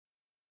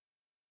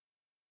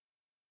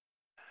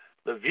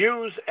The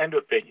views and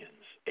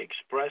opinions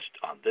expressed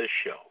on this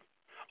show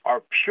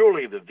are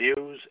purely the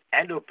views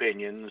and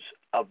opinions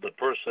of the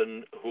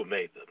person who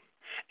made them,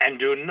 and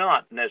do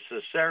not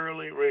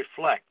necessarily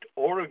reflect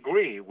or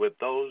agree with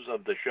those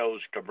of the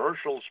show's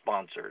commercial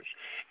sponsors,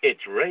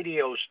 its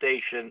radio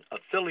station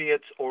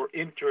affiliates, or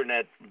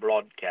internet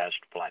broadcast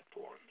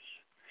platforms.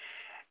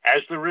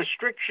 As the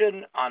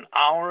restriction on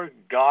our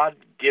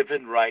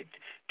God-given right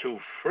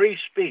to free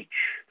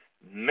speech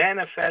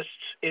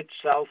manifests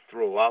itself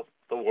throughout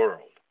the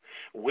world,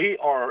 we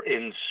are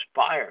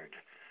inspired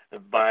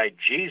by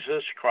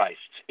Jesus Christ's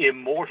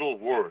immortal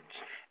words,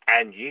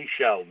 and ye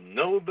shall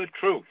know the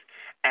truth,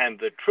 and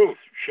the truth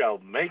shall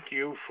make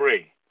you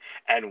free.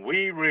 And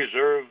we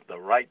reserve the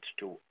rights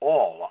to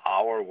all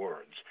our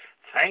words.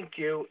 Thank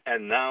you,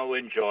 and now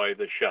enjoy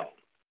the show.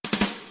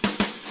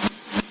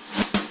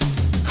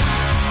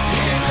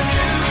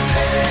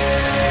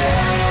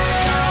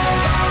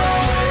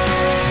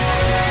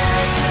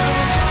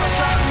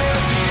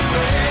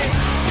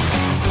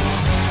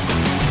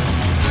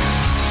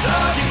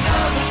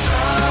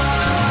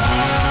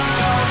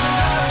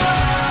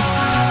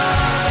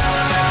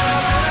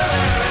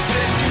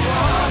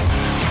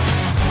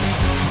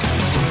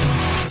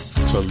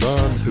 To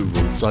learn who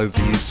rules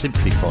over you,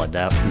 simply find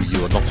out who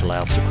you are not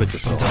allowed to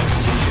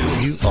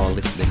criticise. You are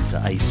listening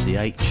to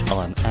ACH.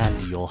 I'm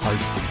Andy, your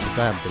host, and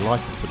today I'm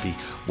delighted to be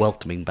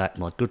welcoming back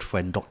my good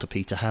friend Dr.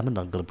 Peter Hammond.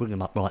 I'm going to bring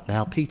him up right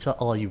now. Peter,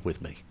 are you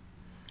with me?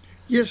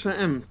 Yes, I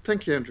am.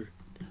 Thank you, Andrew.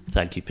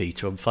 Thank you,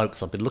 Peter. And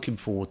folks, I've been looking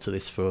forward to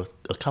this for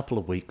a couple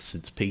of weeks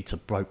since Peter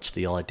broached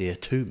the idea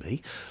to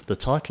me. The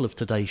title of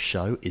today's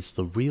show is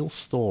The Real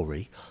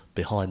Story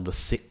Behind the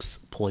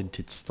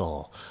Six-Pointed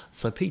Star.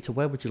 So, Peter,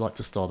 where would you like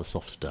to start us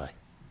off today?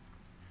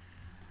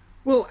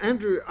 Well,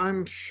 Andrew,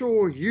 I'm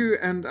sure you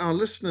and our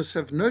listeners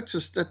have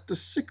noticed that the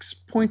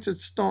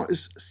six-pointed star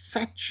is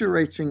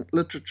saturating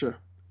literature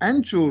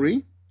and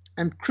jewelry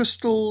and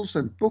crystals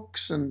and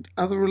books and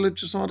other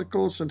religious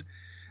articles. And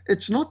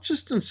it's not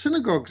just in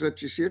synagogues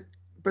that you see it,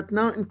 but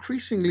now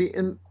increasingly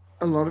in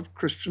a lot of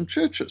Christian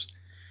churches.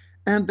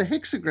 And the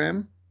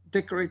hexagram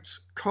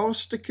decorates car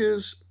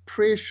stickers,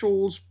 prayer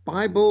shawls,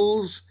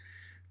 Bibles,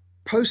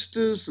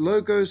 posters,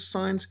 logos,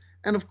 signs,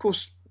 and of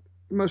course,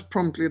 most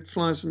prominently, it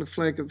flies in the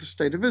flag of the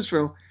State of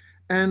Israel.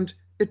 And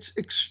it's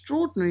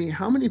extraordinary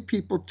how many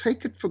people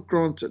take it for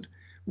granted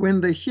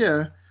when they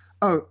hear,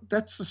 oh,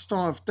 that's the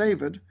Star of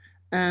David,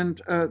 and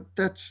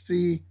that's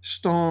the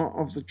Star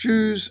of the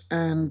Jews,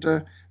 and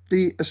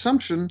the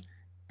assumption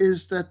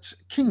is that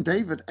King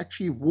David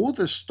actually wore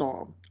this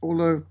star,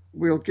 although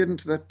we'll get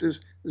into that. There's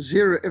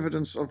zero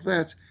evidence of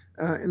that.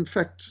 In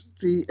fact,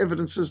 the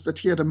evidence is that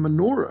he had a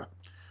menorah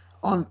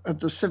on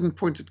the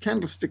seven-pointed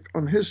candlestick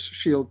on his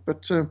shield.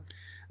 But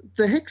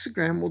the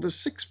hexagram, or the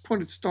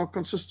six-pointed star,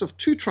 consists of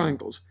two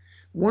triangles.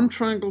 One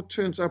triangle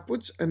turns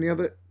upwards and the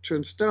other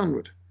turns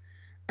downward.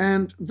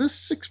 And this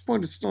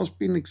six-pointed star has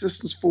been in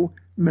existence for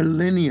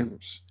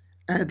millenniums,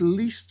 at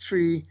least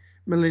 3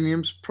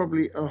 millenniums,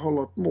 probably a whole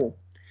lot more.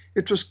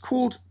 It was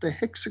called the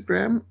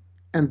hexagram,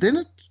 and then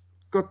it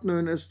got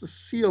known as the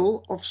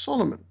Seal of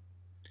Solomon.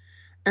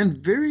 And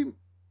very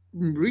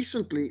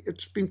recently,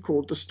 it's been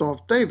called the Star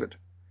of David.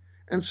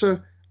 And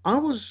so I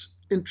was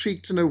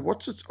intrigued to know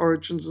what's its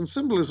origins and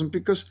symbolism,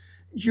 because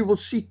you will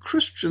see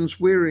Christians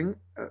wearing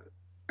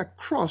a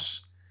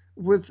cross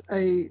with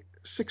a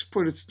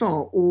six-pointed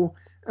star, or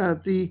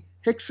the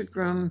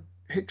hexagram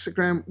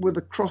with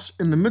a cross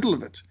in the middle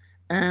of it.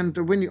 And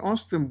when you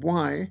ask them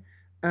why,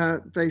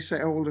 they say,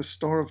 oh, well, the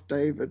Star of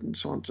David, and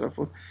so on and so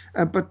forth.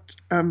 But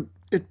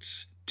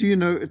do you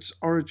know its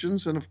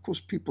origins? And of course,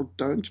 people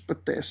don't,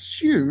 but they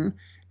assume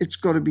it's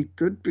got to be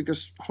good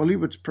because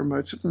Hollywood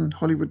promotes it, and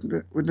Hollywood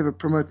would never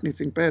promote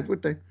anything bad,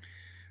 would they?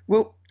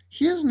 Well,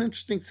 here's an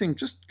interesting thing,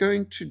 just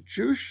going to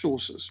Jewish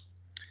sources.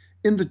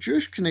 In the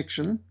Jewish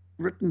Connection,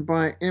 written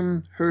by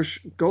M. Hirsch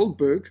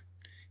Goldberg,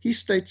 he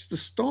states the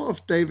Star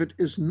of David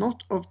is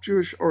not of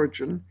Jewish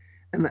origin,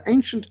 and the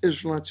ancient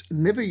Israelites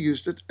never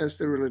used it as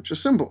their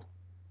religious symbol.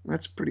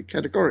 That's pretty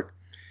categorical.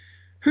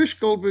 Hirsch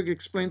Goldberg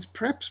explains,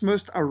 perhaps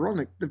most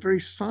ironic, the very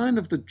sign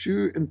of the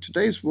Jew in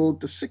today's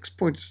world, the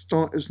six-pointed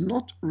star, is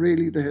not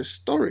really the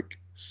historic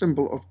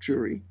symbol of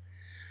Jewry,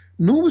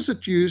 nor was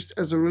it used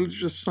as a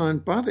religious sign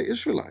by the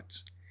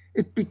Israelites.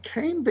 It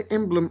became the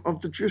emblem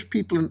of the Jewish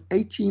people in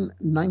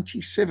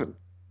 1897,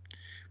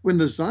 when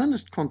the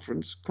Zionist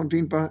conference,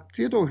 convened by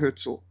Theodor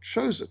Herzl,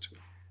 chose it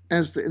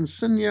as the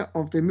insignia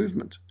of their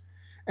movement.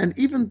 And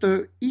even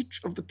though each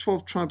of the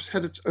 12 tribes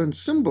had its own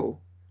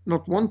symbol,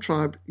 not one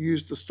tribe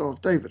used the Star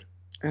of David.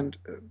 And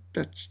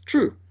that's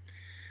true.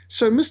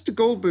 So Mr.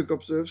 Goldberg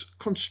observes,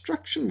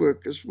 construction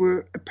workers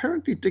were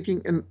apparently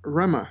digging in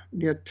Ramah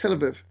near Tel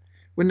Aviv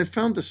when they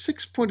found the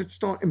six-pointed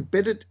star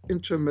embedded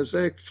into a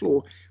mosaic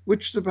floor,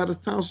 which is about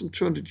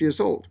 1,200 years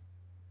old.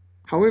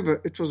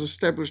 However, it was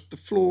established the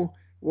floor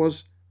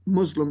was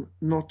Muslim,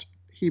 not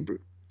Hebrew.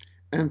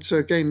 And so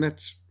again,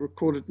 that's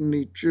recorded in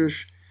the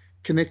Jewish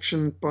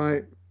Connection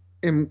by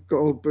M.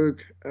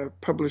 Goldberg,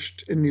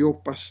 published in New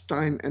York by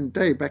Stein and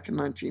Day back in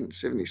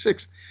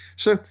 1976.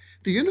 So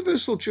the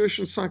Universal Jewish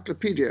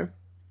Encyclopedia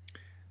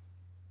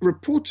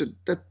reported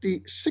that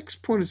the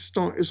six-pointed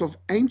star is of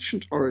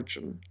ancient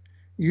origin,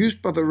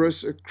 used by the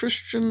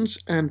Rosicrucians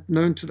and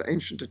known to the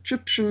ancient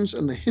Egyptians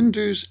and the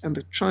Hindus and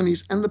the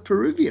Chinese and the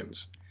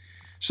Peruvians.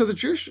 So the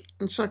Jewish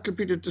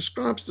Encyclopedia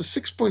describes the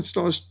six-point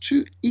star as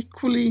two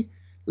equally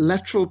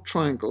lateral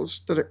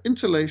triangles that are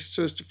interlaced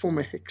so as to form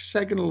a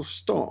hexagonal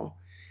star,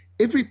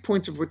 every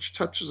point of which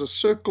touches a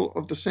circle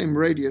of the same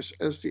radius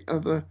as the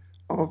other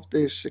of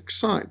their six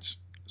sides.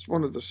 It's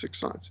one of the six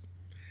sides.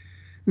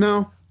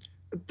 Now,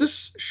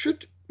 this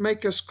should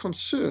make us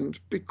concerned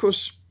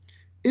because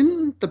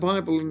in the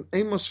Bible, in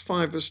Amos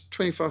 5, verse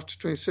 25 to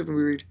 27,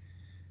 we read,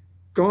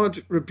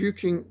 God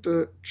rebuking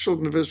the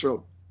children of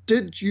Israel,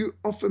 did you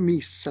offer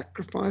me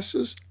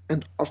sacrifices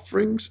and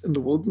offerings in the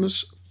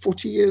wilderness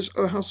 40 years,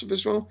 O house of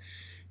Israel?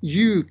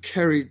 You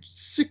carried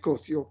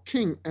Sikkoth, your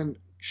king, and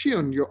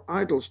Chion, your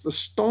idols, the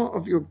star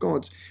of your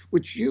gods,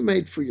 which you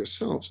made for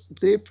yourselves.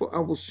 Therefore I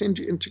will send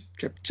you into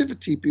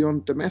captivity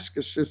beyond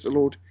Damascus, says the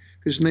Lord,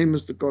 whose name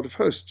is the God of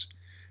hosts.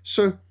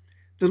 So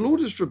the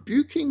Lord is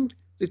rebuking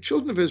the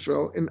children of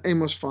Israel in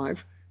Amos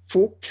 5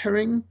 for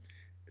carrying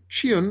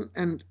Chion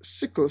and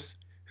Sikkoth,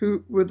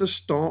 who were the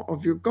star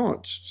of your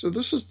gods. So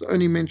this is the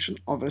only mention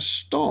of a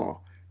star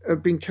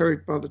being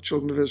carried by the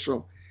children of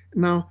Israel.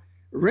 Now,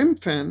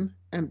 Remphan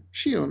and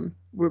Chion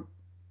were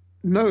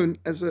known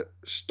as a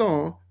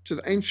star to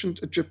the ancient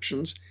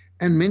Egyptians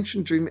and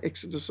mentioned during the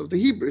Exodus of the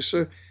Hebrews.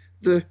 So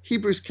the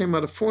Hebrews came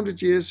out of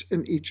 400 years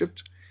in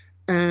Egypt,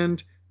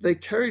 and they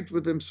carried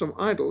with them some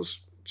idols,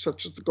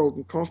 such as the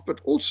golden calf,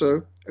 but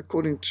also,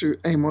 according to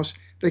Amos,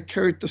 they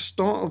carried the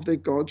star of their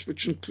gods,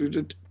 which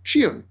included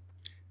Chion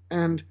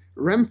and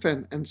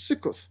Remphan and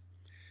Sikkoth.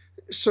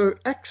 So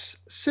Acts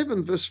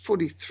 7, verse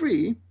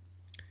 43,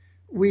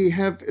 we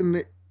have in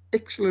the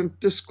excellent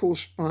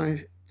discourse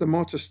by the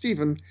martyr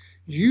Stephen,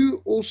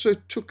 you also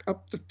took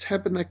up the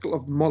tabernacle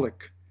of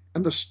Moloch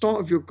and the star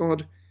of your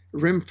god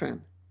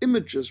Remphan,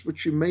 images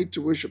which you made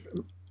to worship,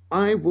 and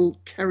I will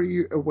carry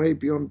you away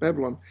beyond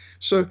Babylon.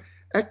 So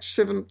Acts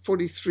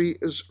 7:43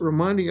 is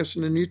reminding us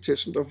in the New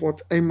Testament of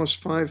what Amos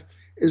 5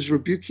 is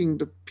rebuking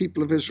the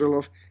people of Israel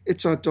of,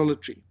 its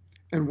idolatry.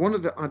 And one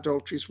of the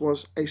idolatries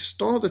was a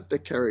star that they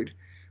carried,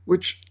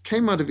 which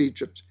came out of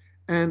Egypt,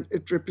 and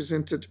it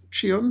represented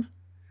Chion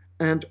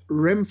and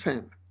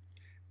Remphan.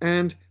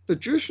 And the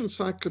Jewish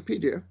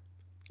Encyclopedia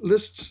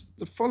lists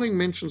the following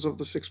mentions of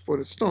the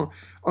six-pointed star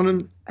on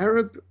an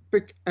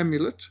Arabic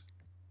amulet,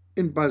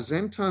 in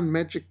Byzantine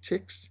magic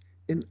texts,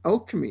 in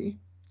alchemy,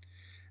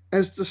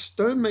 as the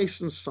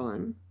stonemason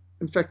sign.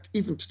 In fact,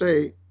 even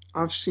today,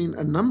 I've seen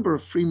a number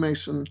of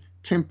Freemason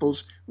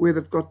temples where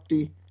they've got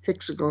the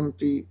hexagon,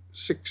 the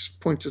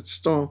six-pointed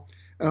star,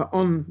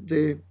 on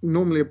there,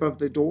 normally above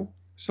their door,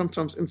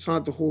 sometimes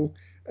inside the hall,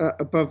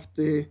 above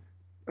their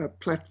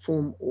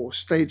platform or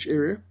stage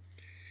area.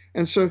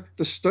 And so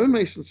the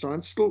stonemason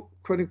sign, still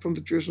quoting from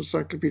the Jewish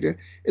Encyclopedia,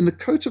 in the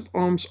coat of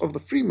arms of the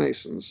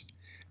Freemasons,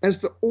 as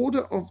the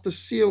order of the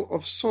seal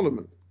of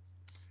Solomon.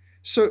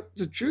 So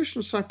the Jewish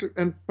Encyclopedia,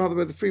 and by the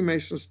way, the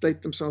Freemasons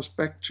date themselves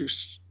back to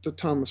the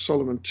time of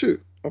Solomon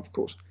too, of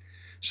course.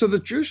 So the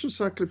Jewish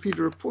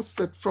Encyclopedia reports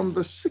that from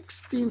the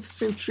 16th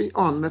century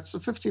on, that's the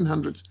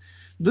 1500s,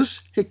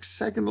 this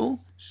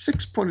hexagonal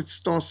six-pointed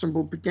star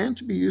symbol began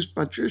to be used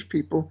by Jewish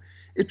people.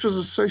 It was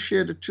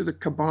associated to the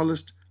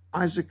Kabbalist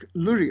Isaac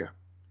Luria.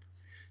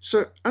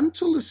 So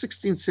until the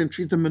 16th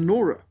century, the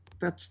menorah,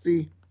 that's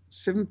the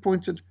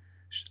seven-pointed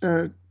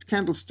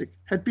candlestick,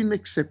 had been the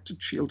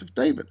accepted shield of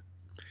David.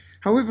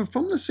 However,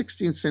 from the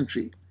 16th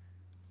century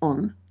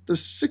on, the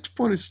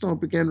six-pointed star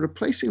began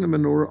replacing the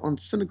menorah on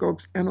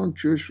synagogues and on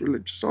Jewish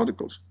religious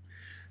articles.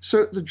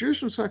 So the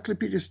Jewish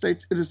Encyclopedia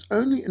states it is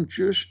only in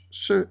Jewish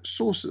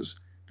sources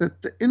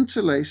that the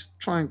interlaced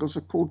triangles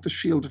are called the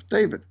shield of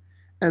David,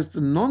 as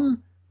the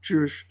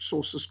non-Jewish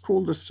sources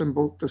call the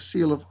symbol the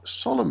seal of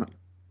Solomon,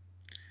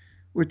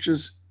 which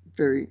is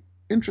very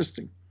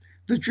interesting.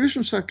 The Jewish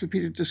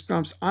Encyclopedia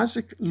describes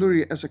Isaac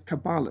Luria as a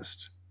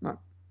Kabbalist. Now,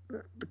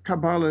 the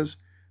Kabbalah is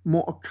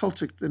more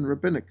occultic than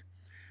rabbinic.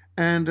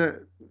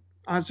 And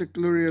Isaac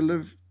Luria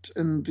lived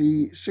in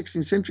the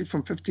 16th century from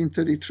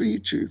 1533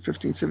 to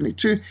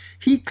 1572.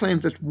 He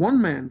claimed that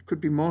one man could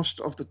be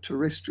master of the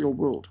terrestrial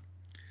world.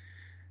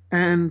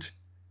 And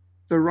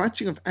the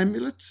writing of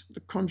amulets, the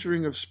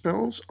conjuring of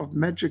spells, of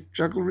magic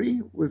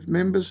jugglery with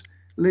members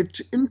led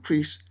to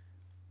increase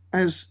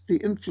as the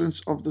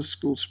influence of the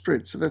school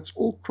spread. So that's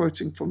all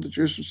quoting from the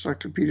Jewish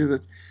Encyclopedia,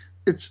 that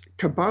it's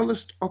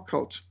Kabbalist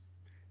occult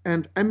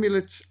and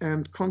amulets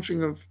and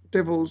conjuring of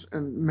devils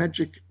and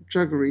magic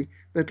jugglery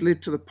that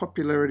led to the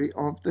popularity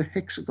of the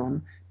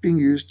hexagon being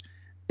used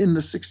in the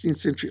 16th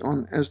century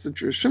on as the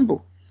Jewish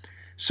symbol.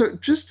 So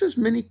just as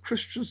many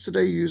Christians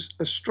today use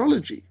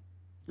astrology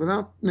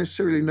without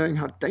necessarily knowing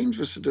how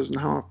dangerous it is and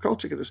how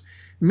occultic it is,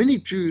 many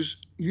Jews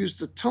use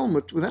the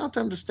Talmud without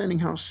understanding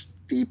how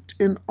steeped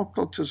in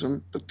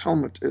occultism the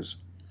Talmud is.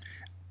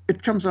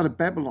 It comes out of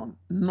Babylon,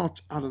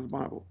 not out of the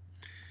Bible.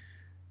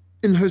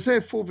 In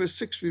Hosea 4 verse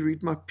 6 we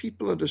read, "My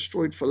people are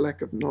destroyed for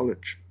lack of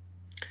knowledge."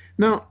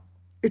 Now,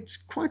 it's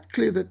quite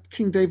clear that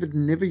King David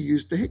never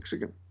used the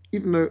hexagon,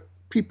 even though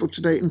people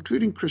today,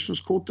 including Christians,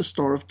 call it the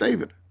Star of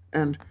David.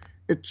 And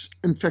it's,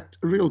 in fact,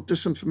 a real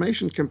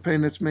disinformation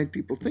campaign that's made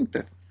people think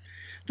that.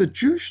 The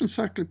Jewish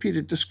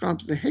Encyclopedia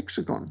describes the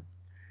hexagon,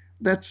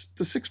 that's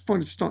the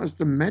six-pointed star, as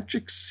the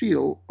magic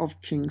seal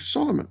of King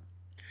Solomon.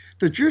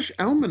 The Jewish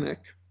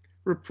Almanac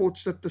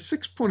reports that the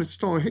six-pointed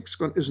star or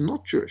hexagon is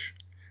not Jewish.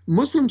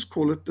 Muslims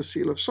call it the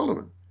seal of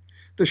Solomon.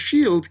 The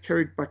shield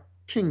carried by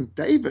King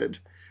David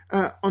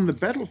on the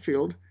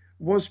battlefield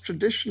was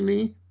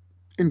traditionally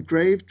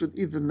engraved with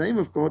either the name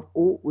of God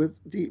or with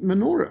the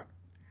menorah.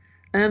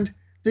 And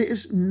there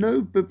is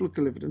no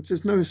biblical evidence,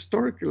 there's no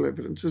historical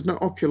evidence, there's no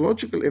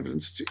archaeological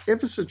evidence to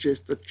ever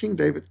suggest that King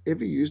David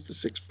ever used the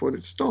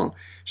six-pointed star.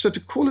 So to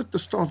call it the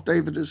Star of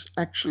David is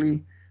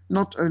actually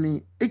not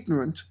only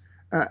ignorant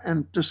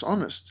and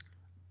dishonest,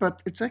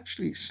 but it's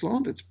actually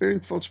slander. It's bearing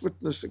false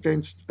witness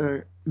against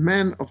a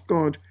man of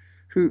God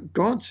who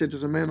God said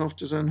is a man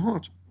after his own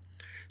heart.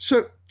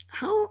 So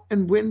how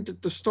and when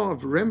did the Star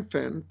of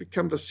Remphan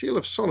become the seal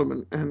of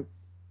Solomon and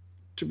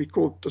to be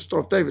called the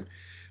Star of David?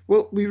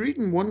 Well, we read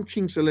in 1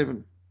 Kings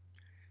 11,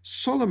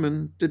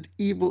 Solomon did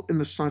evil in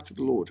the sight of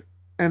the Lord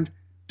and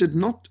did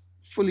not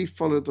fully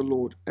follow the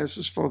Lord as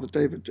his father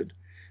David did.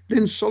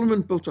 Then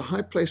Solomon built a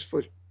high place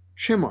for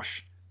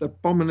Chemosh, the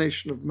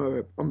abomination of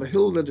Moab, on the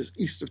hill that is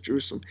east of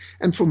Jerusalem,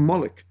 and for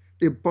Moloch,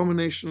 the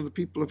abomination of the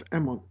people of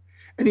Ammon.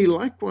 And he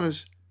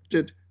likewise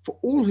did for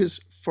all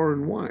his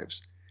foreign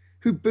wives,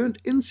 who burnt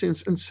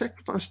incense and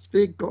sacrificed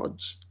their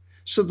gods.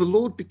 So the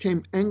Lord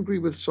became angry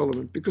with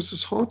Solomon because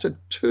his heart had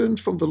turned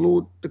from the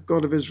Lord, the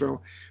God of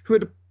Israel, who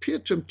had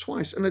appeared to him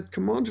twice and had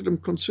commanded him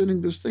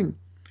concerning this thing,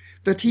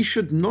 that he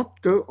should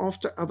not go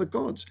after other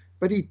gods.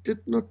 But he did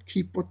not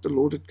keep what the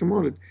Lord had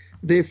commanded.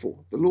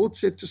 Therefore, the Lord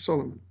said to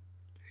Solomon,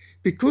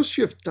 because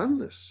you have done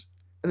this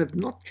and have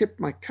not kept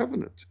my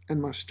covenant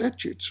and my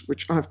statutes,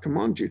 which I have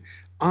commanded you,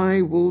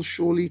 I will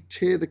surely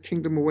tear the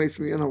kingdom away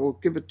from you and I will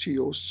give it to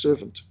your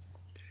servant.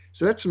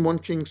 So that's in 1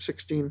 Kings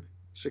 16,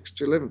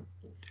 6-11.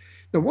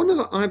 Now, one of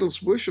the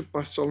idols worshipped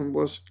by Solomon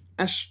was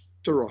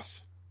Ashtaroth.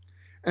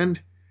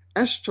 And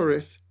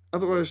Ashtoreth,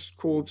 otherwise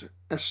called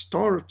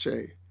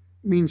Astarte,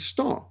 means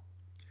star.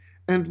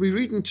 And we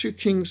read in 2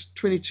 Kings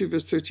 22,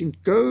 verse 13,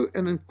 go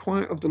and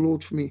inquire of the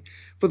Lord for me,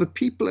 for the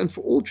people and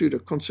for all Judah,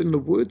 concerning the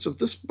words of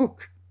this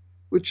book,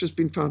 which has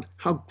been found.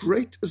 How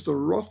great is the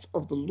wrath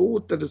of the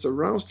Lord that is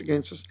aroused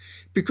against us,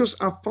 because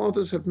our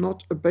fathers have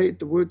not obeyed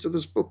the words of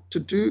this book to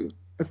do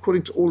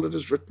according to all that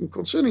is written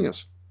concerning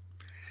us.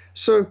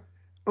 So,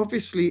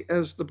 obviously,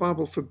 as the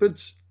Bible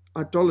forbids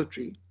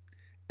idolatry,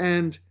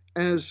 and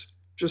as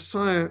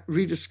Josiah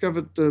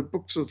rediscovered the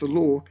books of the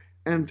law,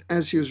 and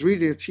as he was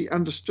reading it, he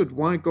understood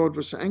why God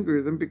was so angry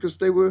with them, because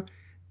they were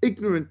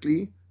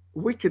ignorantly,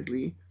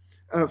 wickedly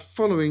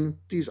following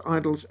these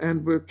idols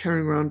and were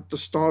carrying around the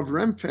Star of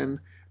Remphan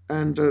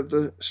and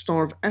the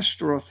Star of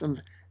Ashtaroth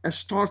and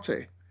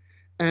Astarte.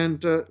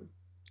 And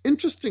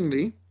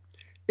interestingly,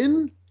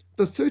 in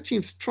the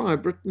 13th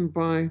tribe, written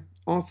by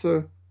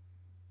Arthur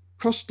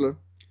Koestler,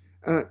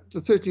 the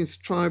 13th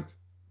tribe,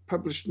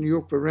 published in New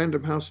York by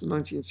Random House in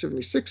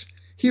 1976,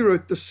 he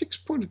wrote, the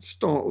six-pointed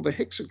star, or the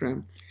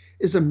hexagram,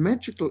 is a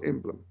magical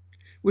emblem,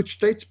 which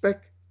dates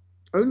back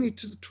only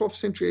to the 12th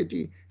century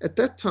AD. At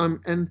that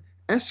time, an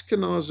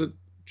Ashkenazi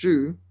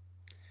Jew,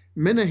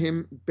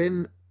 Menahem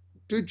ben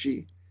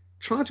Duji,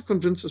 tried to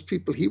convince his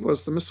people he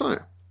was the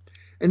Messiah.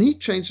 And he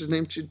changed his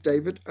name to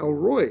David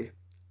El-Roy,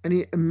 and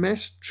he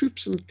amassed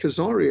troops in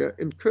Khazaria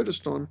in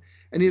Kurdistan,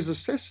 and he is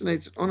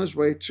assassinated on his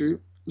way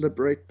to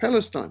liberate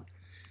Palestine.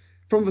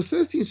 From the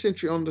 13th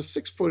century on, the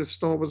six-pointed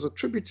star was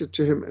attributed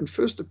to him and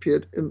first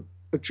appeared in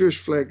a Jewish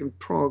flag in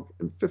Prague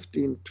in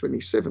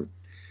 1527.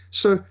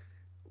 So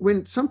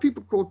when some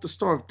people call it the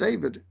Star of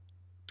David,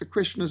 the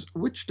question is,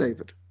 which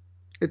David?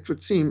 It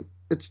would seem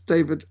it's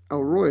David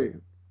El-Roy,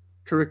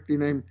 correctly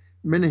named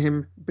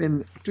Menahem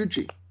ben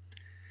Duji.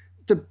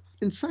 The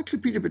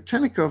Encyclopedia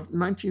Britannica of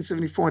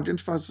 1974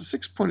 identifies the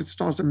six-pointed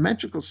star as a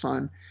magical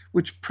sign,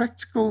 which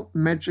practical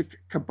magic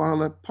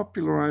Kabbalah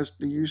popularized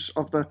the use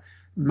of the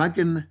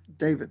Magen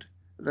David.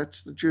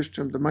 That's the Jewish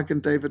term, the Magen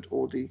David,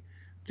 or the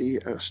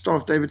Star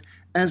of David,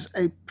 as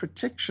a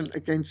protection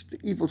against the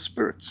evil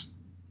spirits.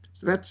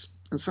 So that's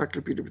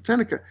Encyclopedia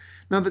Britannica.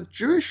 Now, the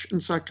Jewish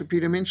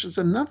Encyclopedia mentions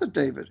another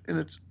David in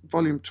its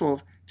volume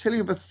 12, telling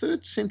of a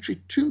 3rd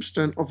century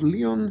tombstone of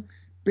Leon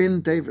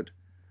ben David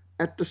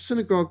at the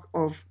synagogue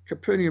of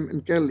Capernaum in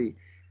Galilee,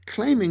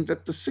 claiming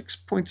that the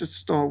six-pointed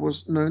star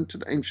was known to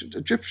the ancient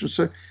Egyptians.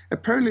 So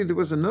apparently there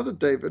was another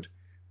David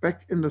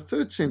back in the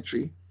 3rd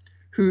century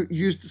who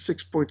used the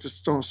six-pointed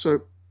star.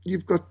 So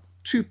you've got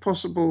two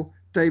possible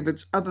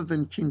Davids other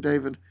than King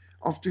David,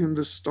 after whom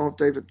the Star of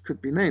David could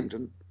be named,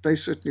 and they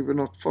certainly were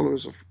not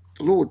followers of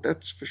the Lord,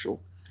 that's for sure.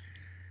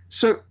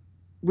 So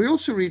we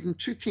also read in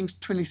 2 Kings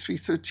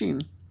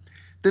 23:13,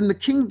 then the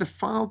king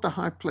defiled the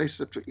high places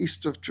that were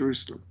east of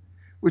Jerusalem,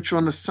 which were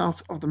on the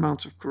south of the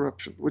Mount of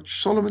Corruption,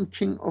 which Solomon,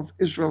 king of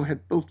Israel,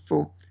 had built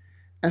for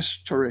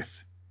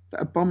Ashtoreth, the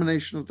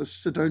abomination of the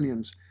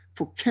Sidonians,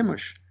 for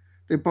Chemosh,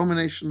 the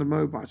abomination of the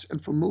Moabites,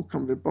 and for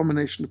Milcom, the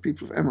abomination of the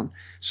people of Ammon.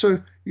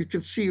 So you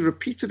can see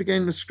repeated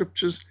again in the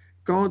scriptures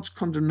God's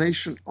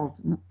condemnation of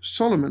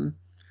Solomon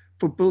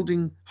for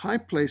building high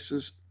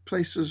places,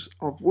 places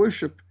of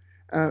worship,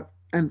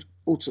 and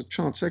also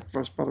child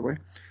sacrifice, by the way,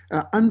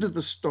 under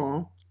the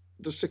star,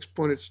 the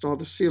six-pointed star,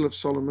 the seal of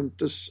Solomon,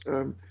 this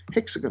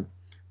hexagon,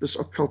 this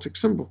occultic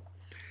symbol.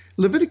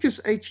 Leviticus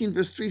 18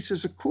 verse 3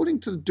 says, according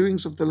to the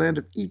doings of the land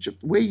of Egypt,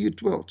 where you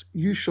dwelt,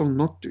 you shall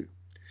not do.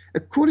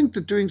 According to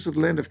the doings of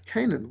the land of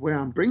Canaan, where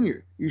I bring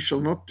you, you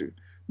shall not do,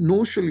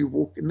 nor shall you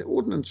walk in the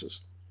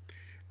ordinances.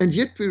 And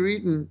yet we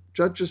read in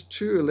Judges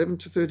 2, 11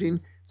 to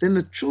 13, then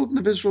the children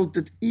of Israel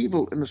did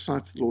evil in the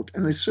sight of the Lord,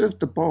 and they served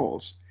the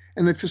Baals,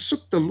 and they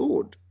forsook the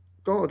Lord,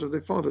 God of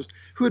their fathers,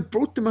 who had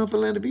brought them out of the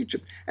land of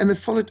Egypt, and they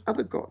followed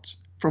other gods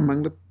from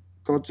among the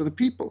gods of the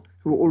people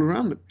who were all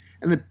around them,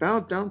 and they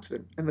bowed down to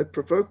them, and they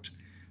provoked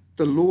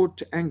the Lord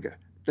to anger.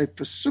 They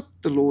forsook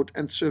the Lord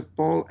and served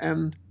Baal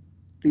and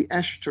the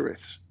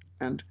Ashtoreths,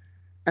 and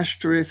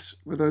Ashtoreths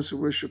were those who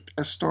worshipped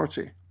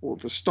Astarte, or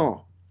the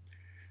star.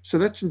 So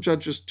that's in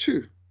Judges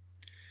 2.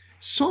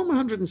 Psalm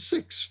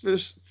 106,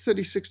 verse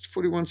 36 to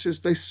 41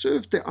 says, they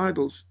served their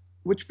idols,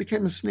 which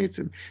became a snare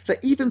to them. They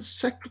even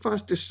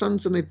sacrificed their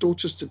sons and their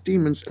daughters to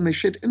demons, and they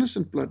shed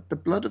innocent blood, the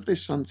blood of their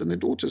sons and their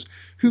daughters,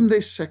 whom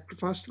they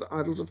sacrificed to the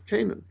idols of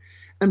Canaan.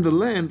 And the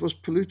land was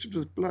polluted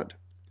with blood.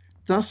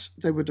 Thus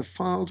they were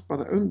defiled by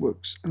their own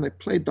works, and they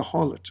played the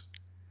harlot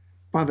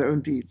by their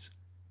own deeds.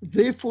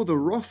 Therefore the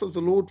wrath of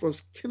the Lord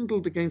was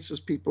kindled against his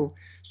people,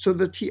 so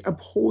that he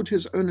abhorred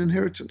his own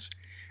inheritance,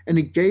 and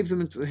he gave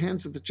them into the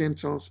hands of the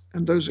Gentiles,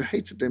 and those who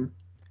hated them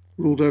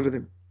ruled over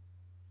them.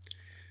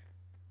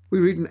 We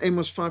read in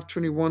Amos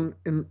 5:21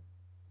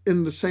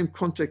 in the same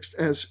context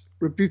as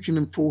rebuking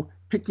them for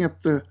picking up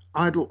the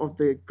idol of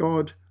their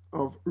god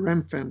of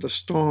Ramphan, the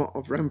star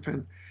of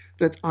Ramphan,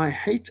 that I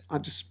hate, I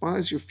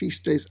despise your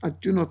feast days, I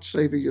do not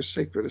savor your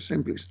sacred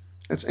assemblies.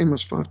 That's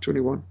Amos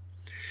 5:21.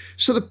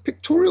 So the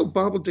Pictorial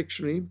Bible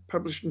Dictionary,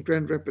 published in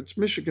Grand Rapids,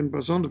 Michigan by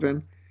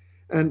Zondervan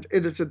and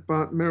edited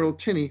by Merrill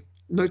Tenney,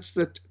 notes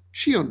that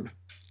Chion,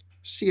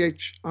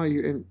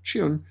 C-H-I-U-N,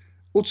 Chion,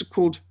 also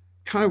called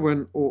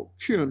Kaiwan or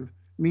Kyun,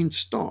 means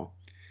star,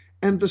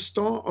 and the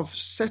star of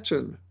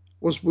Saturn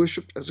was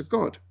worshipped as a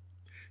god.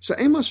 So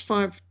Amos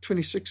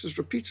 5:26 is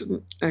repeated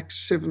in Acts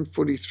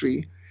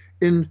 7:43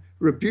 in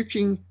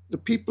rebuking the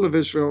people of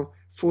Israel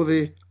for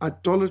their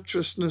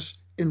idolatrousness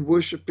in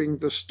worshipping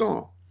the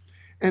star.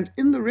 And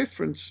in the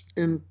reference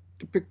in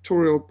the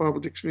Pictorial Bible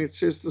Dictionary, it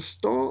says the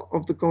star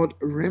of the god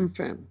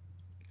Remphan.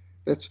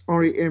 That's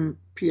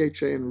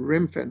R-E-M-P-H-A-N,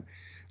 Remphan.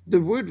 The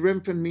word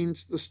Remphan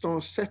means the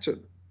star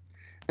Saturn.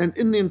 And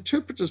in the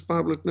Interpreter's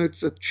Bible, it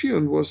notes that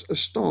Chion was a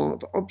star,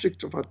 the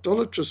object of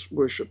idolatrous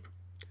worship,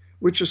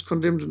 which is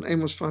condemned in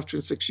Amos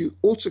 5:26. You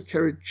also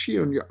carried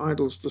Chion, your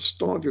idols, the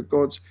star of your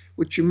gods,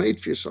 which you made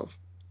for yourself.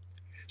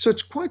 So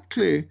it's quite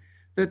clear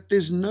that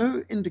there's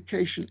no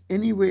indication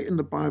anywhere in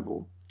the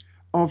Bible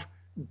of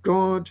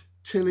God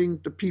telling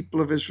the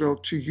people of Israel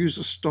to use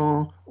a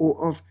star,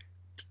 or of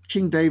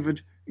King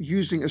David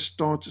using a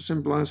star to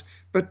symbolize.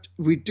 But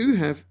we do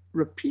have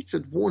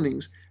repeated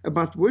warnings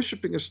about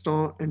worshipping a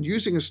star and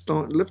using a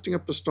star and lifting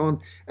up a star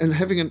and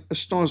having a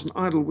star as an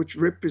idol, which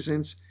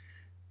represents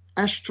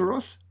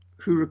Ashtaroth,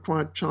 who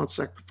required child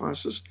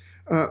sacrifices,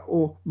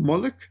 or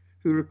Moloch,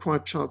 who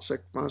required child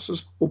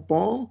sacrifices, or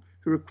Baal,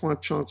 who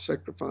required child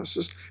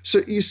sacrifices.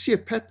 So you see a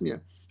pattern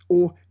here.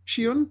 Or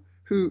Chion,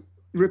 who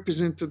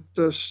represented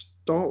the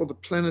star, or the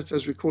planet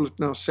as we call it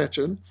now,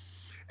 Saturn,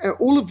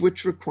 all of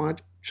which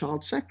required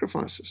child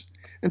sacrifices.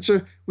 And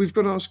so we've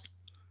got to ask,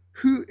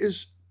 who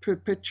is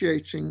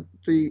perpetuating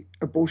the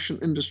abortion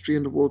industry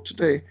in the world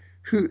today?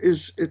 Who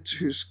is it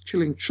who's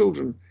killing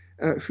children?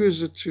 Who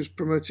is it who's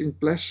promoting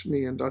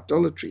blasphemy and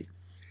idolatry?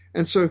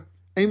 And so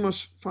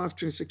Amos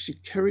 5:26, you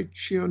carried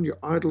Chion, your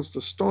idols,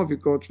 the star of your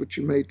gods, which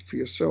you made for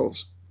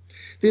yourselves.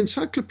 The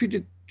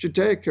Encyclopedia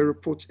Judaica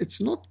reports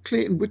it's not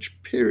clear in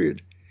which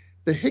period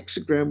the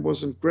hexagram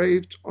was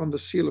engraved on the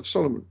seal of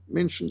Solomon,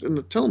 mentioned in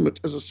the Talmud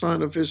as a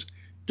sign of his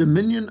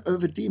dominion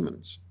over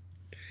demons.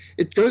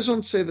 It goes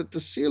on to say that the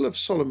seal of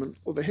Solomon,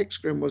 or the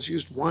hexagram, was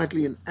used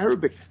widely in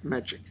Arabic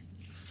magic.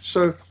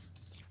 So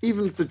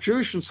even the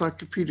Jewish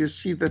encyclopedias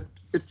see that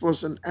it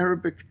was an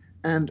Arabic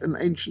and an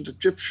ancient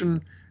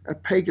Egyptian, a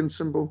pagan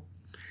symbol.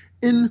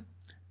 In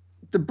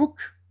the book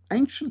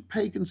Ancient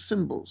Pagan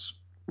Symbols,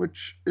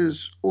 which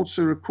is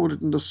also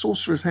recorded in the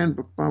Sorcerer's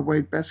Handbook by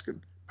Wade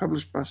Baskin,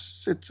 published by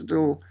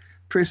Citadel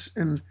Press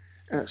in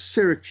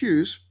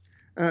Syracuse,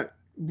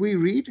 we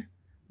read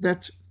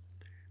that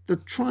the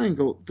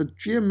triangle, the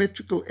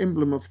geometrical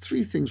emblem of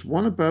three things,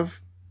 one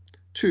above,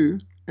 two,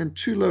 and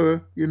two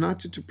lower,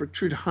 united to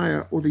protrude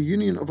higher, or the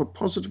union of a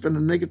positive and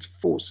a negative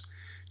force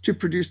to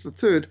produce the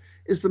third,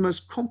 is the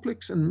most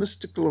complex and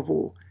mystical of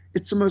all.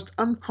 It's the most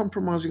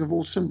uncompromising of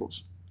all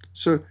symbols.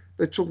 So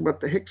they're talking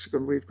about the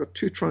hexagon, where you've got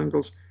two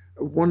triangles,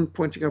 one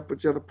pointing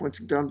upwards, the other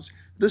pointing downwards.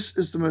 This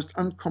is the most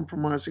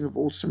uncompromising of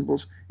all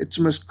symbols. It's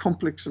the most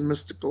complex and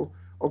mystical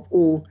of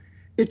all.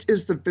 It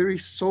is the very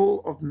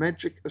soul of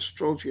magic,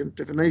 astrology, and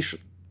divination.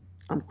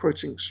 I'm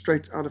quoting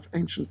straight out of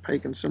ancient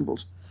pagan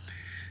symbols.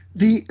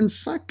 The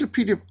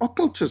Encyclopedia of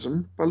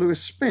Occultism by Louis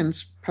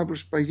Spence,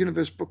 published by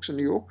Universe Books in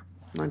New York,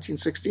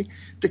 1960,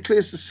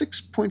 declares the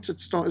six-pointed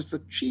star is the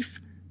chief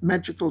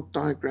magical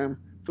diagram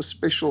for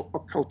special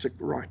occultic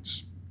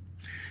rites.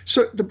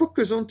 So the book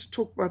goes on to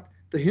talk about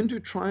the Hindu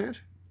triad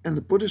and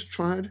the Buddhist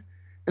triad,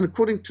 and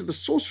according to the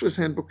Sorcerer's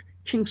Handbook,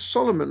 King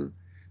Solomon,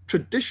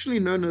 traditionally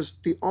known as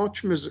the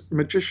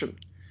arch-magician,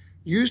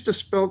 used a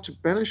spell to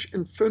banish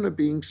inferno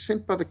beings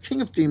sent by the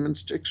king of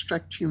demons to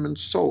extract human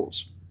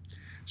souls.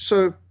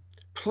 So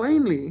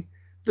plainly,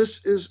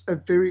 this is a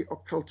very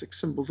occultic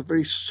symbol, the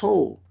very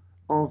soul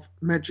of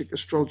magic,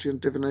 astrology, and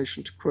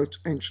divination, to quote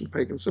ancient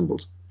pagan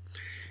symbols.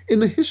 In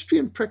the history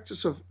and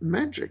practice of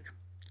magic,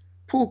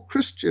 Paul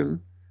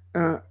Christian,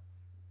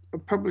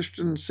 published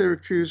in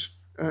Syracuse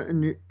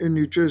in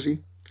New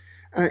Jersey,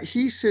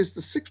 he says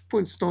the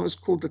six-point star is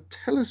called the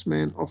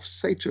talisman of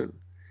Saturn.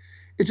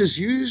 It is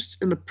used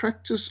in the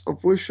practice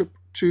of worship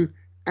to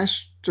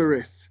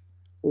Ashtoreth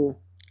or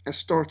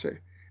Astarte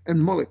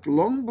and Moloch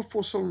long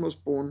before Solomon was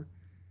born,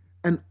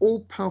 an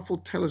all-powerful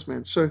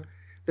talisman. So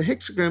the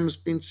hexagram has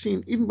been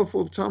seen even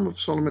before the time of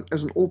Solomon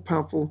as an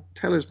all-powerful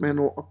talisman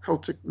or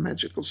occultic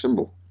magical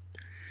symbol.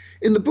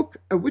 In the book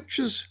A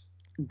Witch's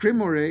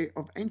Grimoire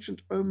of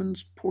Ancient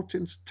Omens,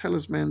 Portents,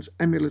 Talismans,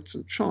 Amulets,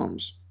 and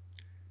Charms,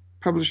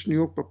 published in New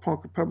York by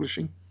Parker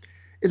Publishing,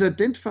 it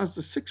identifies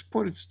the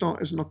six-pointed star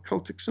as an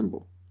occultic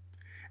symbol.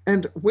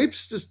 And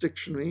Webster's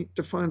dictionary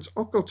defines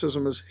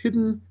occultism as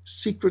hidden,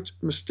 secret,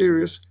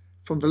 mysterious,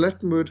 from the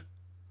Latin word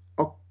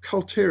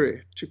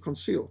occultere, to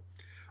conceal,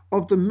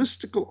 of the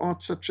mystical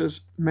arts such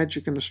as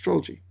magic and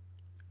astrology.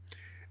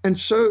 And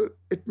so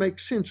it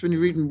makes sense when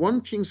you read in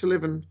 1 Kings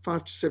 11,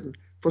 5-7,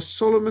 for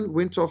Solomon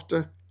went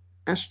after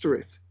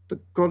Ashtoreth, the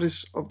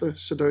goddess of the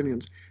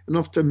Sidonians, and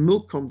after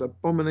Milcom, the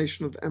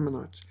abomination of the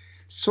Ammonites.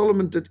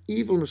 Solomon did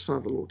evil in the sight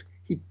of the Lord.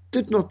 He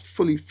did not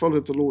fully follow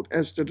the Lord,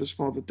 as did his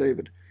father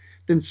David.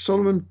 Then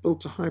Solomon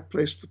built a high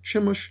place for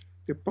Chemosh,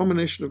 the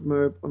abomination of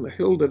Moab, on the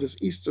hill that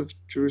is east of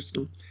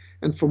Jerusalem,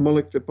 and for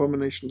Moloch, the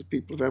abomination of the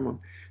people of Ammon.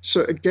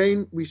 So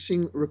again, we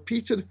see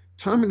repeated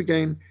time and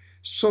again,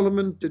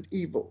 Solomon did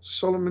evil.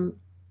 Solomon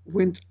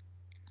went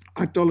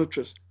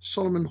idolatrous.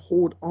 Solomon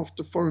whored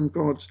after foreign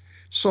gods.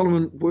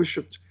 Solomon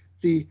worshipped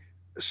the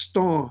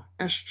star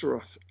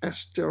Ashtaroth,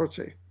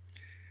 Astarte.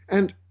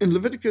 And in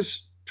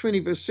Leviticus 20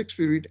 verse 6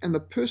 we read, and the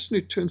person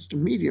who turns to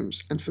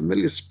mediums and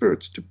familiar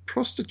spirits to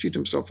prostitute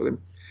himself with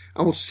them,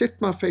 I will set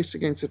my face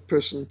against that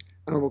person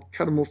and I will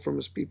cut him off from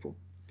his people.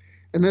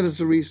 And that is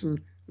the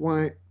reason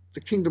why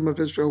the kingdom of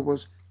Israel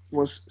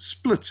was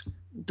split,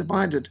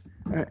 divided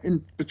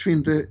in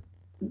between the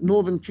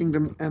northern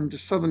kingdom and the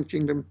southern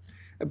kingdom,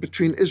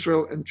 between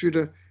Israel and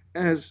Judah,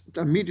 as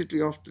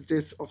immediately after the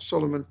death of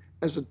Solomon,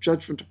 as a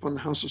judgment upon the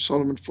house of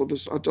Solomon for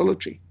this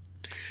idolatry.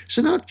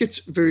 So now it gets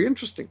very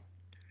interesting.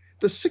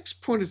 The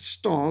six-pointed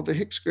star, the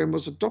hexagram,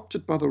 was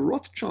adopted by the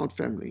Rothschild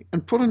family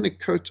and put on their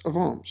coat of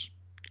arms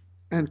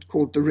and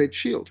called the Red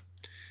Shield.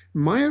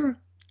 Meyer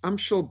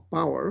Amschel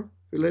Bauer,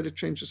 who later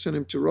changed his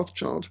surname to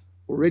Rothschild,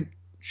 or Red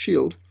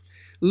Shield,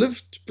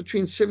 lived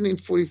between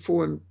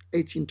 1744 and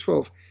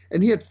 1812,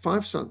 and he had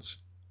 5 sons.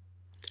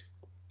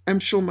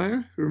 Amschel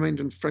Meyer, who remained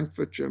in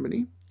Frankfurt,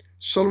 Germany,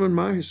 Solomon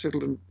Meyer, who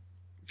settled in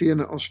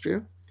Vienna,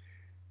 Austria,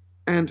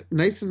 and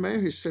Nathan Meyer,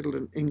 who settled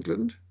in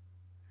England,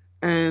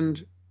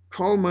 and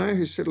Karl Meyer,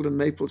 who settled in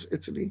Naples,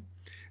 Italy,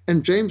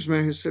 and James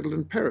Meyer, who settled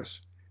in Paris.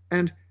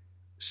 And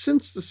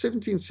since the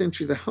 17th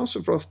century, the House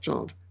of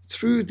Rothschild,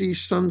 through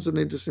these sons and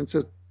their descendants,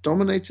 has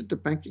dominated the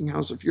banking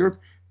house of Europe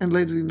and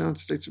later the United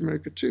States of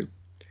America too,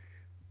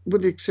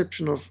 with the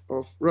exception of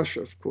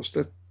Russia, of course,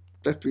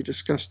 that we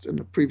discussed in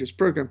the previous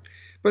program.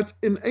 But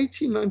in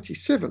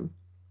 1897,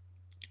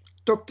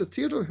 Dr.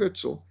 Theodor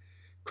Herzl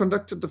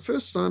conducted the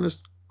first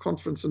Zionist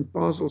conference in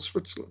Basel,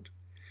 Switzerland,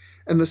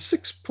 and the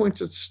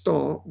six-pointed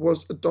star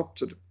was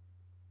adopted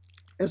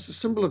as the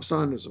symbol of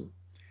Zionism,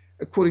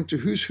 according to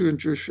Who's Who in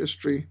Jewish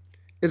History,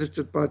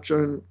 edited by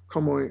Joan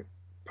Comoy,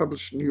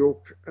 published in New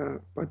York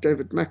by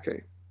David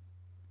Mackay.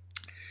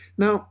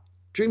 Now,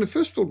 during the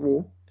First World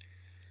War,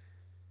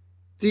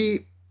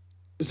 the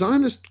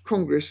Zionist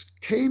Congress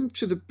came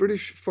to the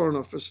British Foreign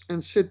Office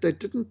and said they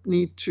didn't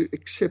need to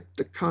accept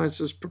the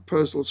Kaiser's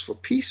proposals for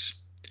peace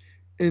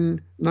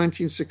in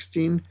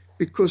 1916,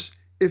 because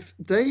if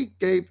they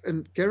gave a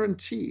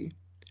guarantee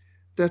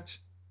that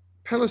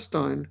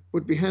Palestine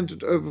would be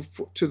handed over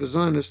to the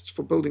Zionists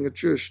for building a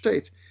Jewish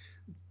state,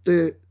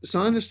 the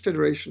Zionist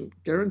Federation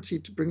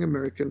guaranteed to bring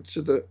America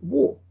into the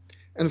war.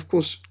 And of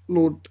course,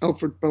 Lord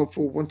Alfred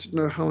Balfour wanted to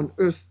know how on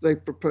earth they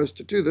proposed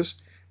to do this,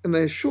 and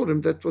they assured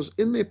him that it was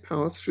in their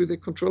power, through their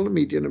control of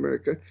media in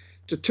America,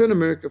 to turn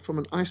America from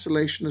an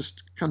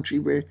isolationist country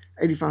where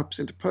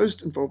 85%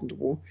 opposed involvement in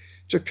the war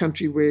to a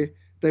country where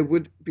they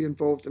would be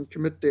involved and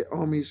commit their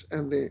armies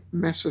and their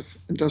massive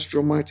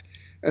industrial might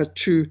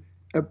to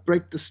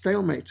break the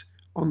stalemate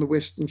on the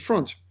Western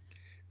Front.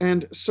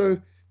 And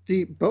so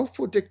the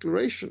Balfour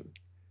Declaration,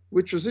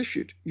 which was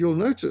issued, you'll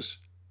notice,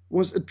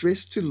 was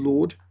addressed to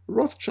Lord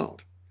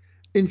Rothschild,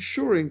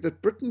 ensuring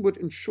that Britain would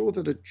ensure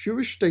that a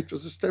Jewish state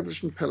was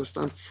established in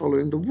Palestine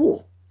following the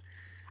war.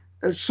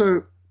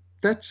 So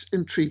that's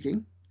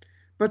intriguing.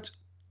 But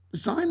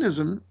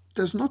Zionism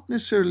does not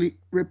necessarily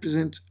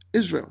represent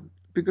Israel,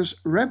 because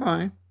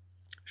Rabbi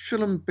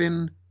Shulam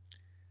ben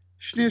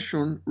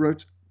Schneerson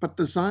wrote, "But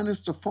the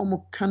Zionists are far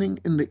more cunning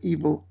in the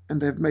evil,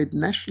 and they have made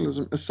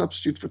nationalism a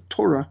substitute for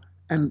Torah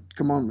and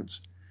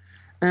commandments."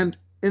 And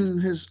in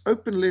his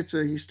open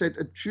letter, he stated,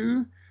 a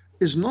Jew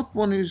is not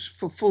one who's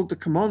fulfilled the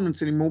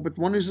commandments anymore, but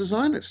one who's a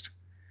Zionist.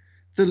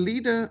 The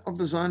leader of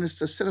the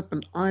Zionists has set up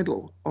an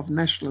idol of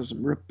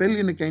nationalism,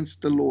 rebellion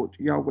against the Lord,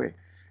 Yahweh,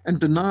 and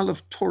denial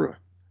of Torah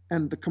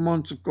and the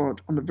commands of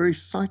God on the very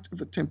site of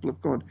the temple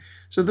of God.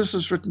 So this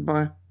is written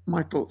by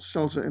Michael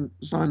Selzer in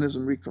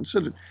Zionism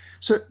Reconsidered.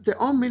 So there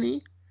are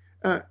many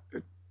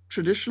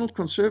traditional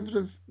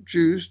conservative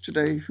Jews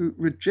today who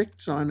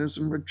reject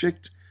Zionism,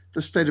 reject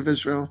the state of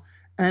Israel,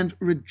 and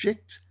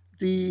reject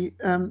the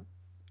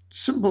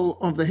symbol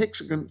of the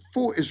hexagon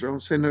for Israel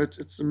and say, no,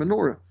 it's the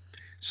menorah.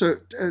 So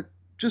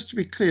just to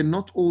be clear,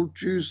 not all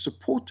Jews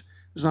support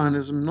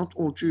Zionism, not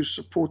all Jews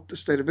support the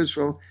state of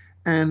Israel,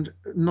 and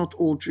not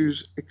all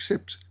Jews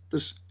accept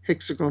this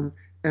hexagon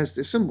as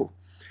their symbol.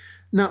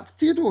 Now,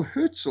 Theodor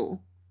Herzl,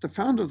 the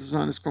founder of the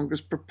Zionist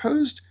Congress,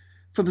 proposed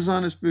for the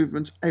Zionist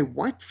movement a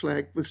white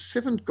flag with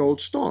 7 gold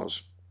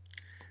stars,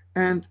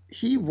 and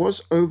he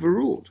was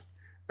overruled.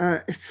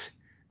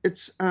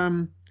 It's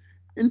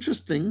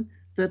interesting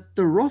that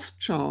the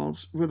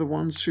Rothschilds were the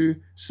ones who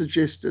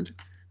suggested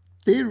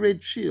their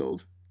red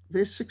shield,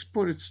 their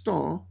 6-pointed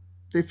star,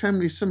 their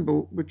family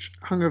symbol, which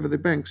hung over their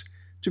banks,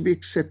 to be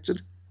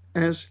accepted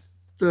as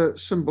the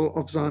symbol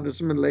of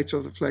Zionism and later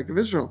of the flag of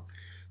Israel.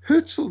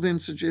 Herzl then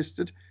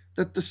suggested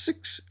that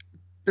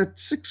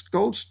six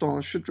gold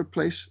stars should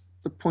replace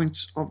the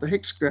points of the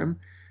hexagram,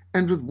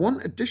 and with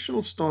one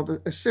additional star,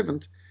 a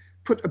 7th,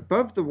 put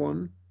above the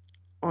one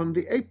on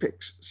the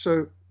apex.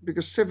 So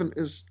because 7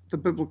 is the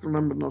biblical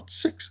number, not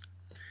 6.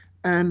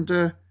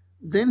 And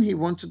then he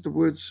wanted the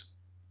words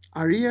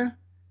Arieh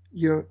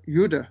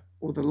Yehuda,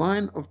 or the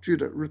Lion of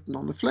Judah, written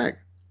on the flag.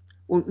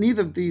 Well,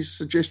 neither of these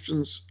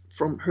suggestions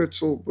from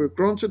Herzl were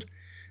granted,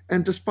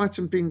 and despite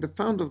him being the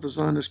founder of the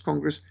Zionist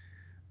Congress,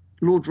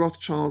 Lord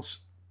Rothschild's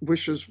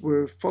wishes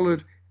were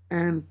followed,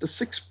 and the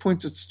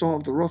 6-pointed star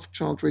of the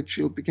Rothschild red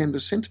shield became the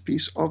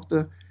centerpiece of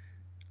the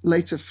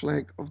later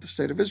flag of the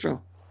State of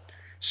Israel.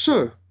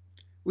 So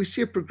we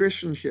see a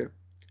progression here.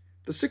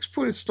 The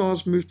 6-pointed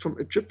stars moved from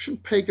Egyptian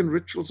pagan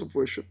rituals of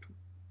worship.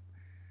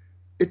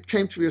 It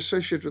came to be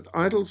associated with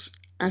idols,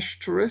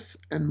 Ashtoreth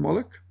and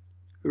Moloch,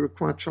 who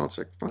required child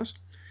sacrifice.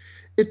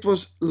 It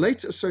was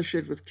later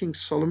associated with King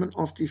Solomon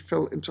after he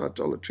fell into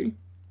idolatry.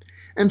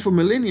 And for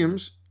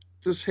millenniums,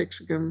 this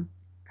hexagon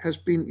has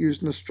been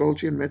used in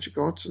astrology and magic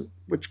arts and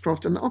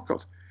witchcraft and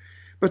occult.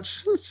 But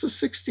since the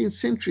 16th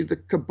century, the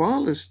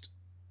Kabbalist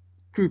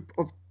group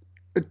of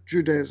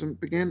Judaism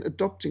began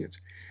adopting it.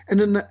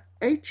 And in the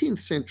 18th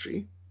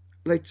century,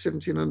 late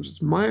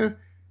 1700s, Meyer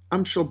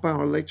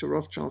Amschel-Bauer, later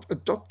Rothschild,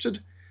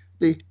 adopted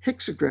the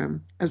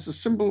hexagram as the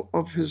symbol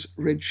of his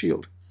red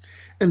shield.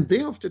 And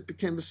thereafter it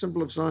became the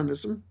symbol of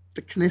Zionism,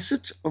 the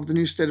Knesset of the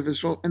new state of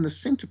Israel, and the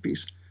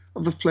centerpiece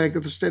of the flag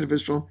of the state of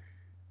Israel,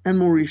 and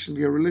more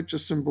recently a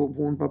religious symbol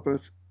worn by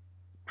both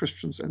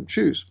Christians and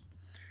Jews.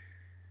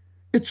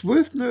 It's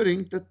worth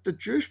noting that the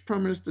Jewish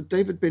Prime Minister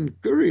David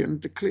Ben-Gurion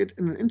declared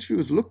in an interview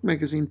with Look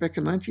magazine back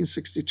in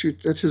 1962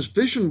 that his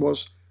vision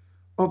was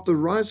of the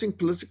rising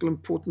political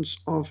importance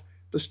of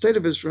the state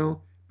of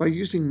Israel by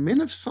using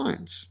men of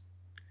science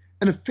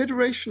and a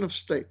federation of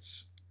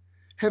states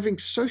having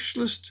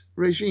socialist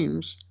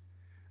regimes,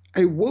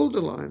 a world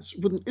alliance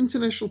with an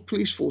international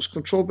police force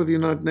controlled by the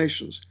United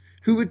Nations,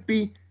 who would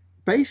be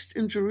based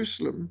in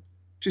Jerusalem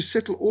to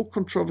settle all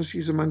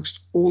controversies amongst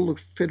all the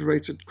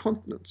federated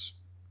continents.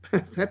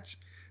 That's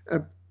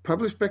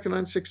published back in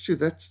 1962.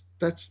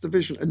 That's the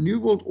vision, a new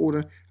world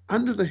order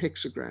under the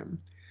hexagram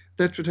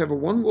that would have a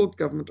one world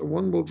government, a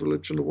one world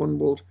religion, a one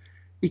world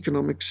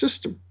economic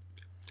system.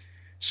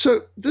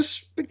 So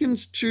this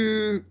begins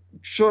to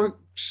jog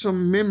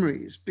some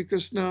memories,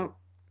 because now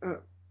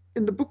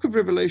in the book of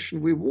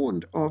Revelation, we're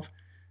warned of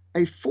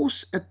a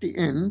force at the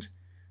end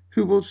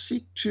who will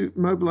seek to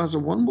mobilize a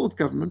one world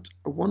government,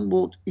 a one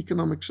world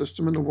economic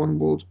system, and a one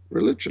world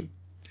religion.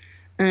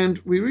 And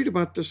we read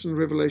about this in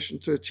Revelation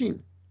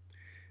 13.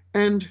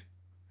 And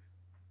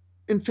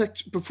in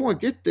fact, before I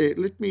get there,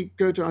 let me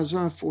go to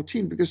Isaiah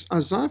 14, because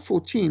Isaiah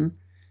 14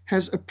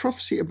 has a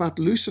prophecy about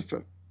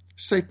Lucifer,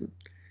 Satan.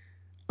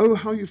 Oh,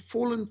 how you've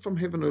fallen from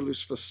heaven, O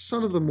Lucifer,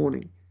 son of the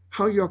morning,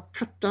 how you are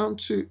cut down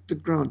to the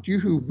ground, you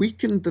who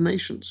weakened the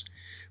nations.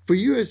 For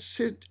you have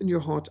said in your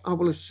heart, I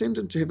will ascend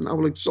into heaven, I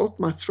will exalt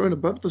my throne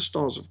above the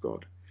stars of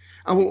God.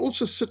 I will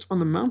also sit on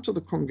the mount of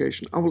the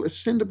congregation, I will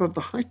ascend above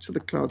the heights of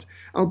the clouds,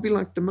 I'll be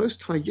like the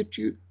Most High, yet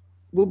you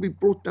will be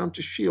brought down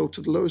to Sheol,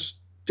 to the lowest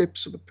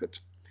depths of the pit.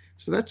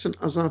 So that's in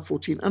Isaiah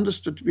 14,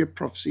 understood to be a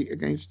prophecy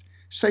against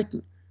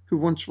Satan, who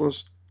once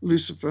was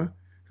Lucifer,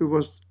 who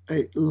was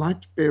a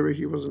light bearer.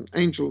 He was an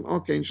angel, an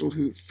archangel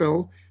who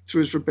fell through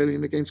his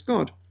rebellion against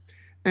God.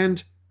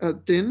 And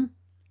then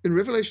in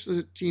Revelation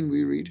 13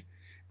 we read,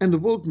 and the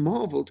world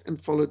marveled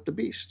and followed the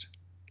beast.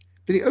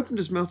 Then he opened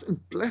his mouth in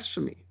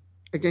blasphemy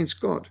against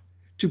God,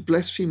 to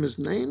blaspheme his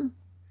name,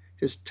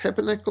 his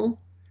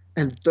tabernacle,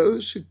 and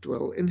those who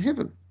dwell in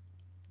heaven.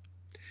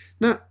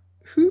 Now,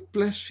 who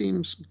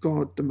blasphemes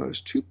God the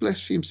most? Who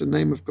blasphemes the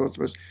name of God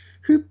the most?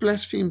 Who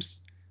blasphemes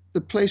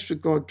the place where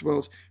God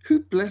dwells? Who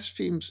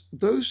blasphemes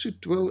those who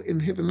dwell in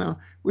heaven now,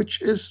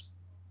 which is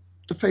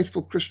the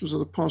faithful Christians of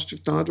the past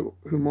who've died or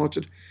who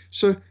martyred?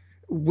 So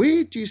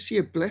where do you see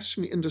a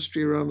blasphemy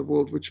industry around the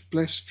world which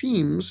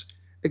blasphemes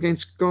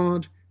against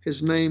God,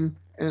 his name,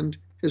 and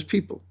his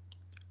people?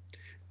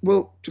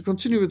 Well, to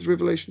continue with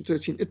Revelation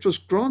 13, it was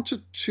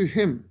granted to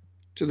him,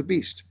 to the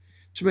beast,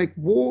 to make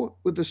war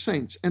with the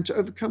saints and to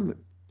overcome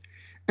them.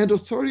 And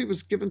authority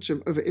was given to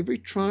him over every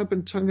tribe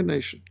and tongue and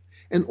nation,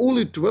 and all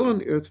who dwell on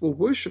the earth will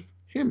worship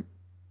him,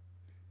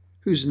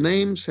 whose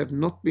names have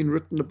not been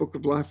written in the book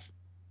of life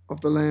of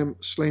the Lamb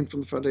slain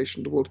from the foundation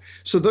of the world.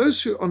 So those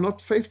who are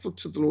not faithful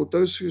to the Lord,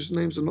 those whose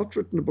names are not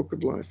written in the book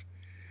of life,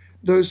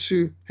 those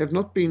who have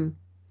not been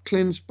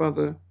cleansed by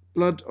the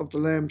blood of the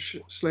Lamb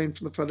slain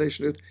from the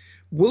foundation of the earth,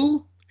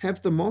 will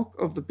have the mark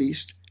of the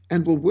beast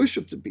and will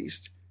worship the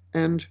beast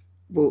and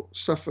will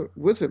suffer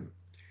with him.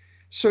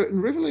 So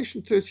in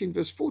Revelation 13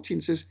 verse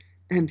 14 says,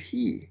 and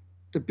he,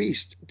 the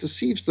beast,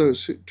 deceives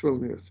those who dwell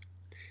on the earth.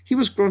 He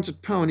was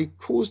granted power, and he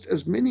caused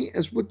as many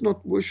as would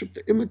not worship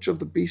the image of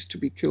the beast to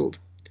be killed.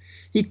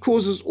 He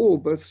causes all,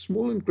 both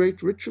small and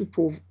great, rich and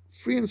poor,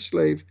 free and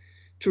slave,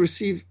 to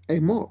receive a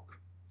mark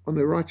on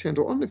their right hand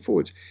or on their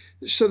foreheads,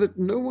 so that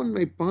no one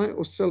may buy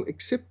or sell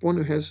except one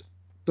who has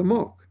the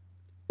mark,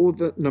 or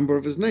the number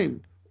of his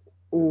name,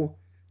 or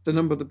the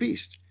number of the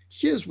beast.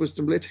 Here's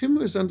wisdom. Let him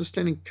who has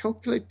understanding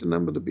calculate the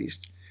number of the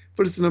beast,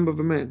 for it's the number of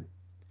a man.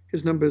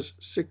 His number is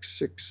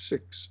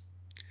 666.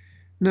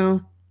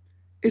 Now,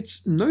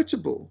 it's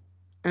notable,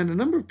 and a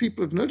number of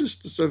people have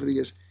noticed this over the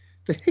years,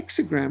 the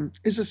hexagram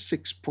is a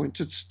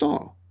 6-pointed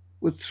star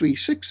with 3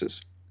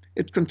 sixes.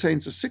 It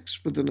contains a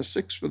 6 within a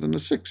 6 within a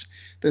 6.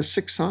 There's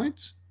 6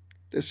 sides,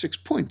 there's 6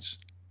 points,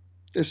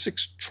 there's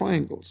 6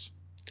 triangles.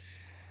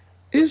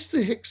 Is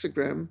the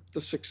hexagram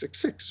the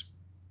 666?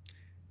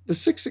 The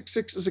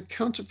 666 is a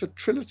counterfeit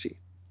trinity.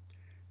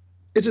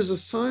 It is a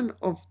sign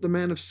of the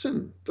man of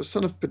sin, the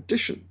son of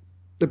perdition,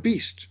 the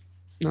beast.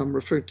 Now I'm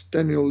referring to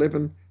Daniel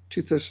 11,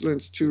 2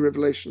 Thessalonians 2,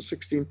 Revelation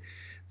 16.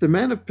 The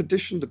man of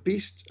perdition, the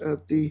beast,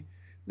 the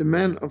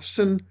man of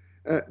sin,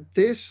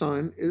 their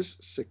sign is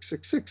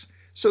 666.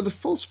 So the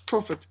false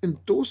prophet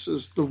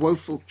endorses the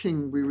woeful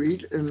king we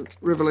read in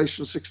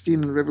Revelation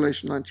 16 and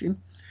Revelation 19.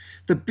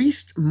 The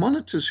beast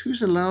monitors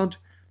who's allowed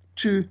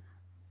to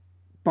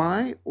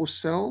buy or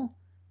sell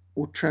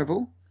or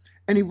travel,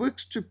 and he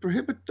works to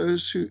prohibit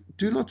those who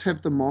do not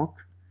have the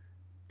mark,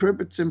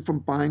 prohibits them from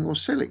buying or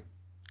selling.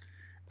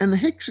 And the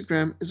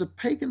hexagram is a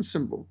pagan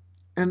symbol,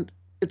 and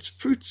its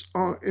fruits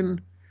are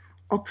in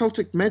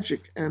occultic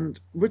magic and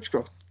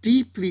witchcraft,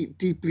 deeply,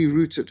 deeply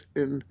rooted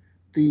in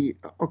the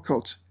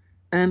occult.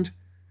 And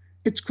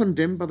it's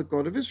condemned by the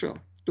God of Israel.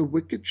 The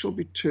wicked shall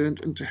be turned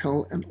into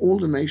hell, and all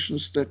the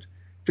nations that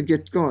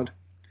forget God.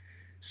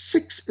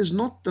 6 is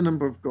not the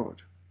number of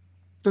God.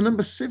 The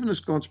number 7 is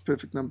God's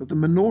perfect number. The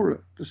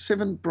menorah, the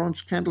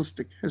 7-branch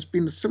candlestick, has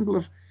been the symbol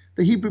of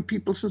the Hebrew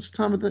people since the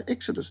time of the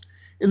Exodus.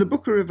 In the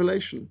book of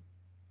Revelation,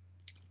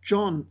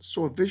 John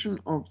saw a vision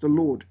of the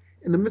Lord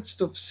in the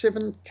midst of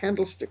 7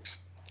 candlesticks.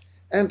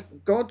 And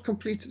God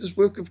completed his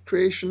work of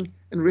creation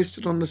and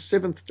rested on the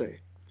 7th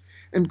day.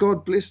 And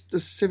God blessed the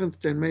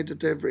 7th day and made a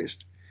day of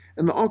rest.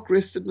 And the ark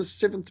rested in the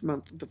 7th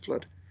month of the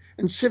flood.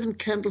 And 7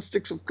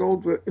 candlesticks of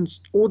gold were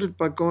ordered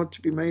by God to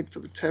be made for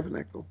the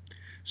tabernacle.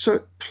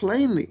 So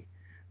plainly,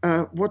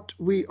 what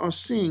we are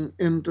seeing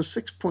in the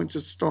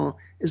 6-pointed star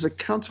is a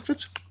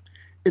counterfeit.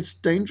 It's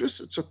dangerous.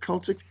 It's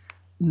occultic.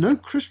 No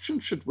Christian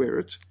should wear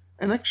it.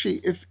 And actually,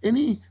 if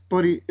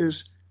anybody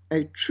is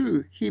a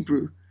true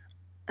Hebrew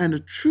and a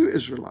true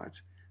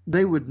Israelite,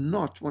 they would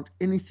not want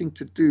anything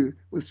to do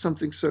with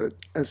something so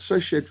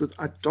associated with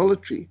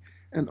idolatry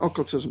and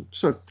occultism.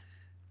 So,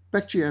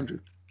 back to you,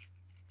 Andrew.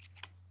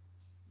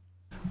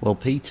 Well,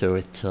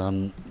 Peter,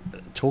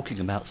 talking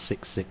about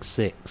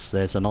 666,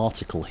 there's an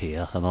article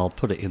here, and I'll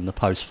put it in the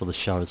post for the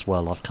show as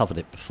well. I've covered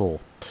it before.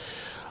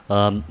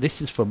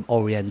 This is from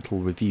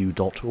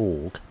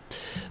orientalreview.org.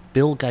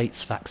 Bill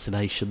Gates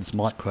vaccinations,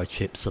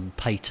 microchips and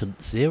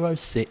patent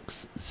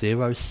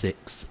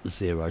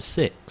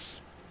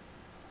 060606.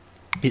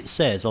 It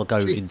says, I'll go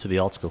into the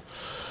article,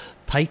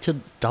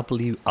 patent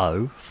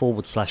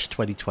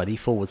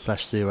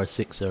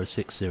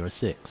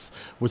WO/2020/060606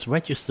 was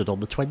registered on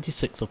the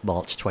 26th of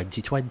March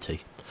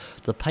 2020.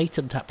 The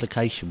patent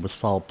application was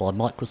filed by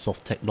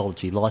Microsoft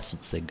Technology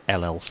Licensing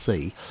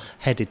LLC,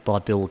 headed by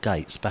Bill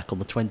Gates, back on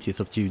the 20th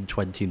of June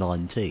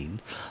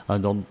 2019,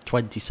 and on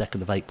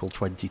 22nd of April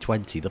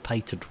 2020 the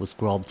patent was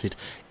granted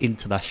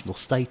international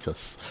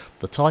status.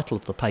 The title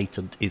of the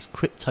patent is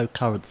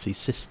Cryptocurrency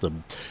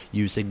System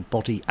Using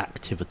Body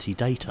Activity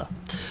Data.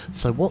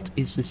 So what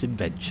is this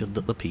invention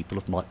that the people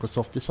of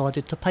Microsoft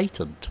decided to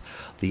patent?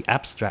 The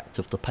abstract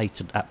of the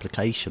patent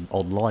application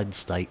online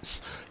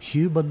states,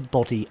 human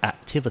body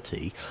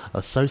activity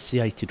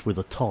associated with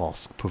a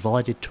task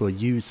provided to a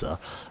user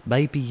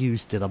may be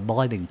used in a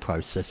mining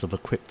process of a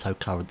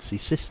cryptocurrency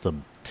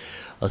system.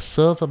 A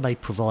server may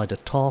provide a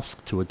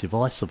task to a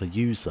device of a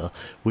user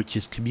which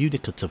is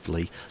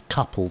communicatively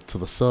coupled to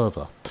the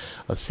server.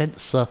 A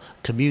sensor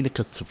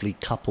communicatively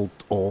coupled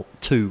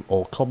to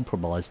or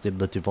compromised in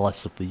the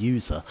device of the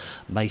user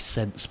may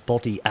sense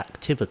body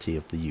activity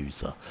of the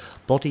user.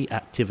 Body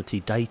activity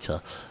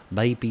data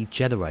may be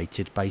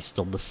generated based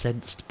on the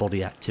sensed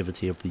body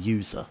activity of the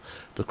user.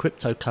 The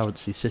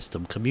cryptocurrency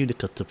system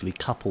communicatively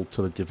coupled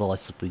to the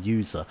device of the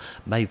user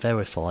may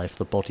verify if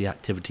the body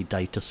activity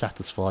data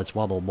satisfies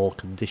one or more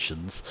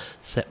conditions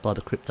set by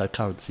the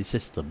cryptocurrency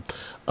system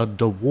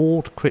and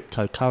award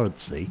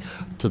cryptocurrency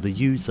to the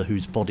user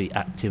whose body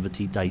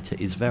activity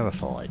data is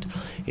verified.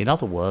 In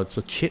other words,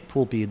 a chip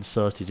will be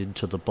inserted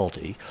into the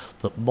body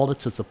that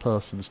monitors a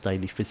person's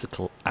daily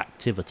physical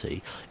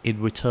activity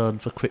in return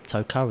for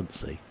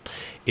cryptocurrency.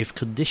 If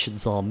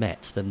conditions are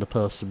met, then the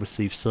person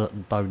receives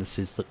certain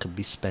bonuses that can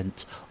be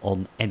spent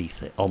on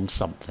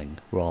something.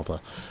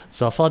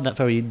 So I find that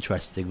very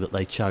interesting that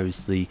they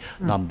chose the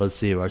number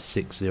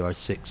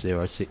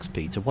 060606,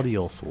 Peter. What are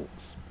your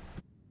thoughts?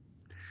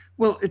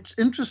 Well, it's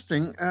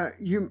interesting.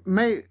 You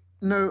may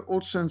know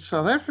also in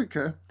South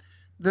Africa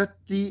that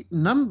the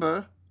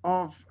number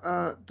of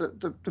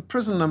the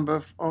prison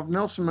number of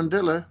Nelson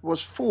Mandela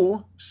was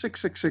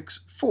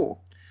 46664,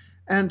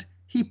 and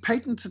he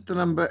patented the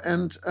number,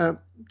 and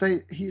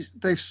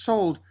they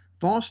sold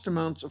vast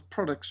amounts of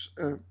products,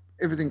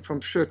 everything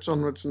from shirts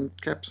onwards and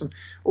caps, and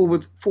all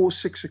with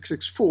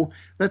 46664.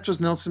 That was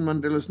Nelson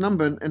Mandela's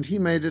number, and he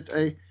made it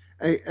a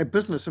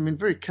business. I mean,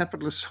 very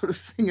capitalist sort of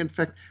thing, in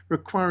fact,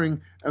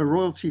 requiring a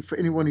royalty for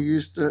anyone who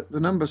used the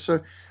number. So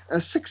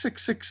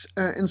 666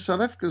 in South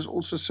Africa is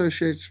also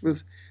associated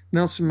with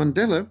Nelson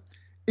Mandela.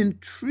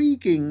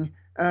 Intriguing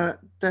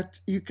that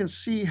you can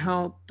see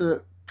how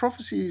the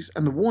prophecies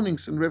and the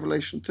warnings in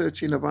Revelation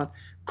 13 about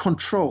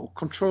control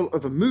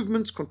over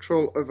movements,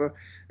 control over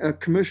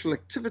commercial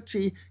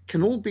activity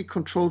can all be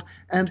controlled,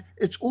 and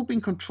it's all being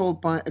controlled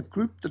by a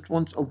group that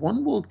wants a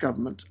one world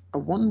government, a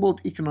one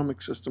world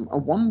economic system, a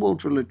one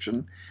world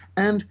religion,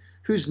 and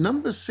whose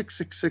number is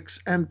 666,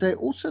 and they're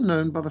also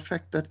known by the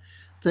fact that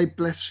they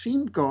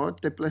blaspheme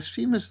God, they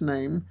blaspheme his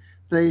name,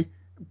 they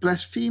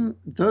blaspheme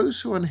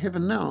those who are in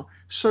heaven now.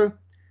 So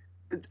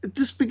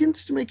this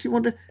begins to make you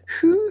wonder,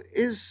 who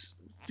is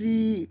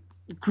the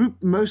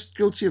group most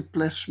guilty of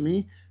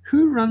blasphemy?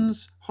 Who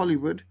runs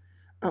Hollywood?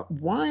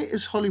 Why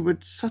is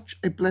Hollywood such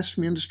a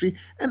blasphemy industry?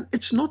 And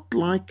it's not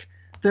like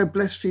they're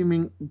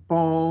blaspheming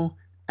Baal,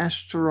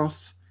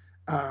 Ashtaroth.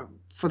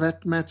 For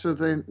that matter,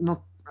 they're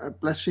not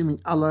blaspheming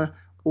Allah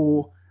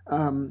or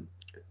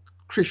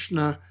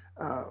Krishna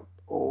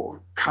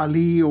or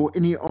Kali or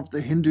any of the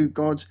Hindu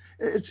gods.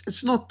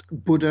 It's not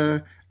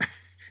Buddha.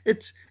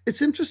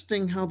 It's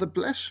interesting how the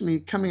blasphemy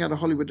coming out of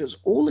Hollywood is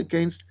all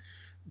against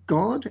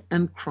God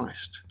and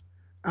Christ.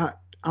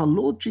 Our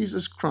Lord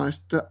Jesus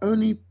Christ, the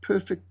only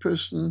perfect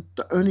person,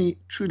 the only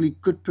truly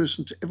good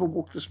person to ever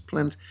walk this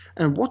planet.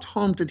 And what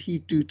harm did he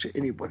do to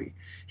anybody?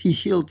 He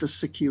healed the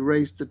sick, he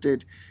raised the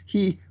dead,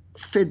 he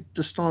fed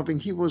the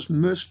starving, he was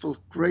merciful,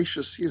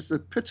 gracious, he is the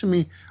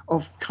epitome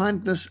of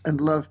kindness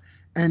and love,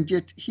 and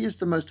yet he is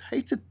the most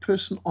hated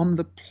person on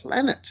the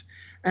planet.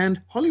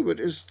 And Hollywood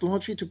is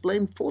largely to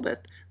blame for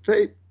that.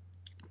 They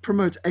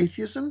promote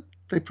atheism,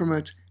 they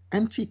promote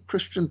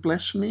anti-Christian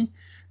blasphemy.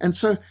 And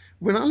so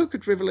when I look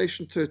at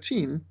Revelation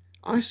 13,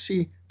 I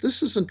see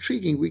this is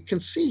intriguing. We can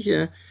see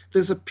here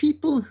there's a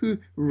people who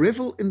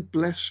revel in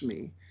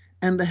blasphemy,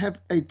 and they have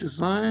a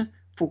desire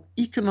for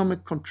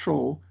economic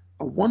control,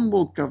 a one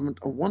world government,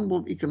 a one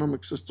world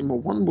economic system, a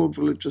one world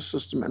religious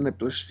system, and they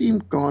blaspheme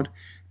God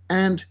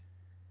and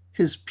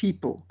his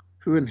people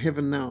who are in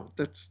heaven now.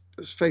 That's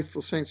as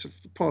faithful saints of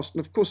the past.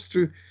 And of course,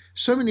 through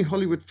so many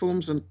Hollywood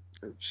films and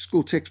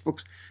school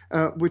textbooks,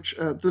 which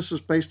this is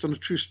based on a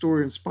true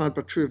story inspired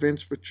by true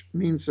events, which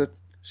means that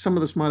some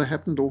of this might have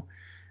happened, or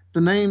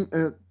the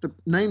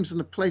names and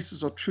the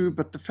places are true,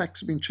 but the facts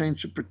have been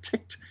changed to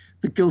protect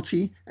the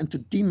guilty and to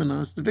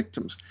demonize the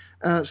victims.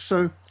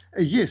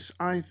 Yes,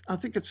 I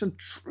think it's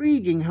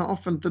intriguing how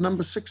often the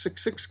number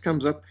 666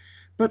 comes up,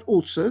 but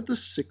also the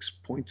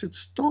six-pointed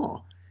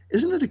star.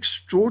 Isn't it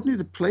extraordinary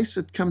the place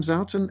it comes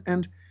out,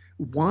 and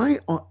why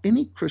are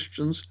any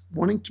Christians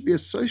wanting to be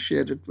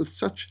associated with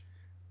such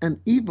an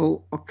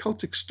evil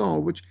occultic star,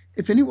 which,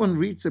 if anyone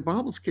reads their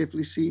Bibles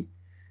carefully, see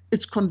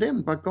it's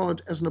condemned by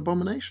God as an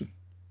abomination?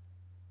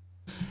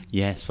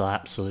 Yes, I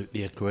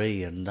absolutely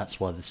agree, and that's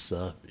why this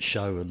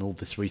show and all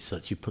this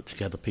research you put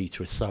together,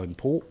 Peter, is so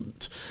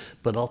important.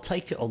 But I'll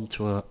take it on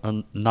to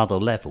another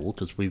level,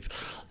 because we've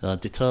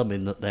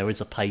determined that there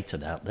is a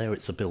patent out there.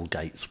 It's a Bill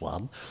Gates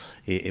one.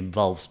 It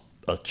involves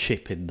a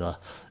chip in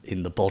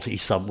the body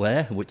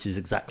somewhere, which is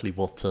exactly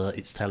what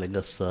it's telling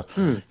us,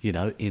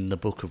 in the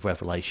book of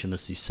Revelation,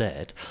 as you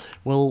said.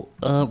 Well,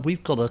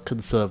 we've got a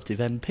Conservative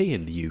MP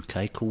in the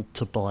UK called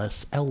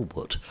Tobias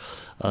Ellwood,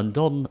 and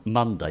on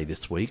Monday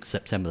this week,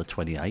 September the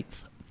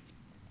 28th,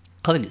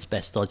 I think it's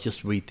best I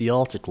just read the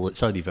article.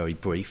 It's only very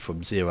brief,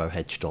 from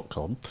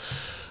zerohedge.com.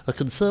 A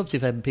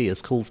Conservative MP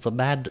has called for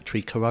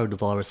mandatory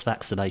coronavirus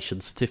vaccination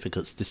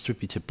certificates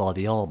distributed by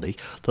the Army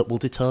that will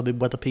determine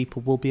whether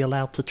people will be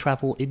allowed to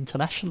travel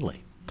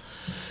internationally.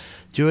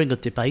 During a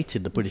debate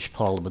in the British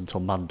Parliament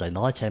on Monday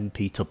night,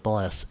 MP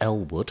Tobias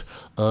Ellwood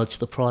urged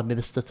the Prime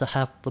Minister to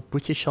have the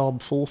British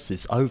Armed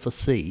Forces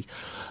oversee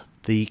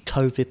the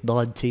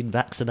COVID-19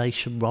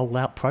 vaccination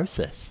rollout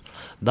process.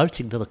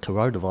 Noting that a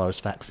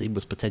coronavirus vaccine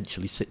was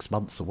potentially 6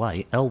 months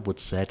away,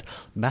 Ellwood said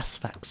mass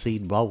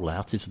vaccine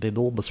rollout is an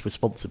enormous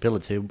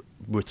responsibility,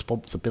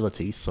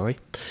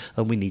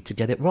 and we need to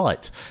get it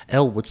right.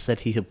 Ellwood said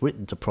he had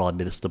written to Prime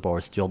Minister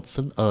Boris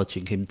Johnson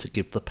urging him to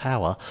give the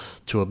power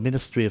to a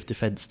Ministry of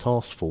Defence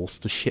task force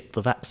to ship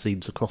the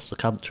vaccines across the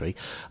country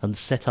and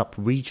set up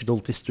regional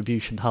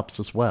distribution hubs,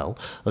 as well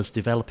as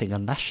developing a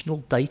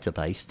national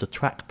database to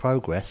track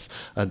progress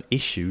and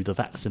issue the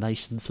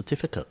vaccination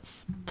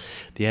certificates.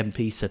 The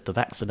MP said the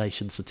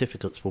vaccination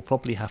certificates will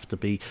probably have to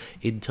be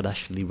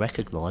internationally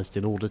recognised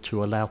in order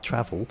to allow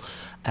travel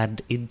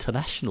and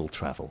international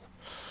travel.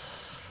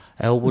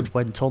 Ellwood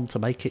went on to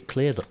make it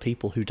clear that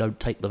people who don't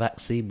take the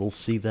vaccine will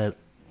see that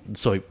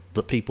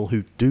people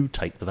who do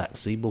take the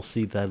vaccine will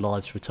see their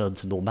lives return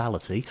to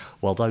normality,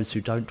 while those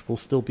who don't will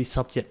still be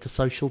subject to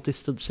social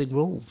distancing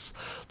rules.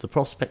 The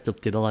prospect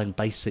of denying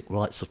basic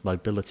rights of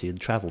mobility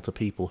and travel to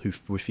people who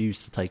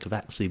refuse to take a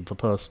vaccine for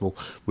personal,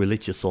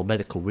 religious or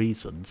medical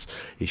reasons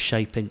is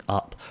shaping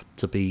up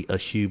to be a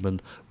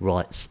human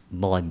rights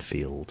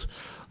minefield.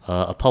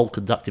 A poll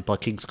conducted by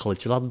King's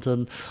College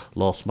London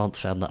last month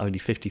found that only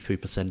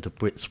 53% of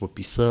Brits would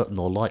be certain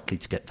or likely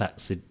to get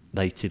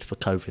vaccinated for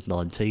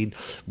COVID-19.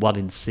 1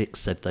 in 6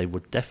 said they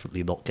would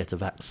definitely not get a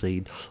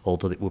vaccine, or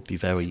that it would be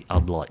very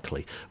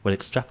unlikely. When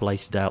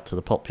extrapolated out to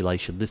the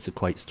population, this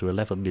equates to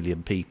 11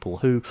 million people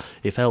who,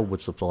 if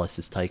Ellwood's advice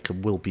is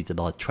taken, will be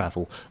denied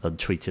travel and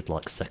treated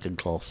like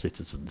second-class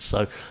citizens.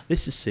 So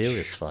this is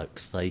serious,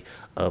 folks. They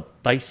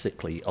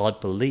basically, I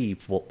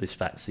believe what this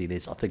vaccine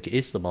is, I think it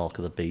is the mark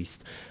of the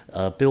beast.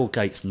 Bill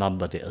Gates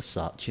numbered it as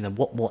such.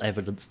 What more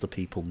evidence do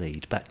people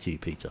need? Back to you,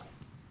 Peter.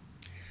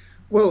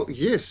 Well,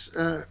 yes.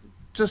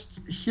 Just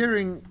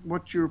hearing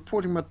what you're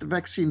reporting about the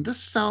vaccine,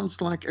 this sounds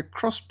like a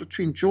cross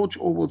between George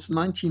Orwell's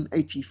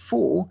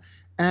 1984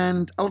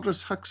 and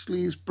Aldous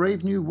Huxley's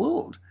Brave New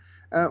World,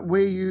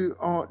 where you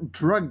are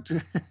drugged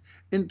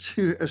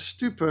into a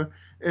stupor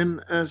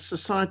in a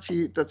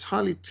society that's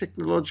highly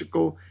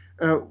technological,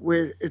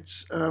 where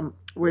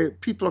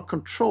people are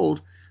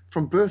controlled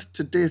from birth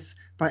to death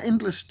by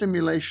endless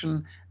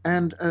stimulation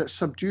and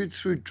subdued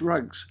through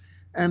drugs.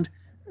 And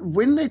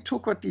when they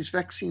talk about these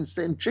vaccines,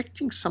 they're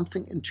injecting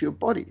something into your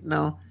body.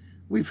 Now,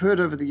 we've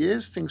heard over the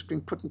years things being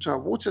put into our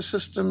water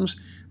systems.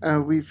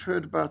 We've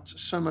heard about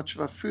so much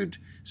of our food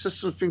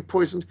systems being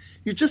poisoned.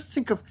 You just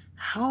think of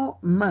how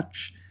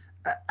much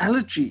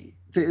allergy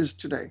there is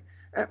today.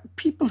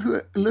 People who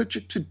are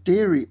allergic to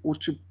dairy or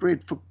to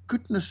bread, for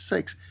goodness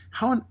sakes,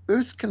 how on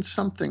earth can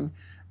something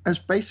as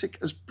basic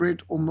as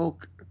bread or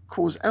milk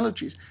cause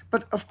allergies?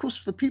 But of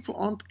course, the people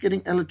aren't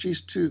getting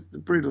allergies to the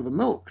bread or the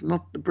milk,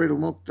 not the bread or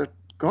milk that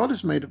God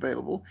has made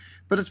available,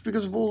 but it's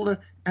because of all the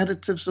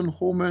additives and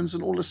hormones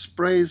and all the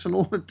sprays and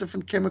all the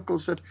different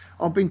chemicals that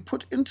are being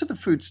put into the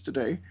foods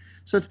today,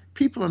 so that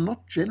people are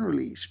not,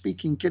 generally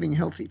speaking, getting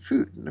healthy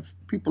food. And if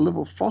people live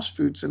off fast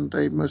foods, and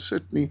they most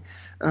certainly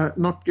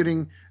not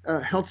getting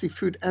healthy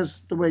food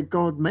as the way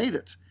God made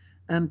it.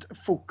 And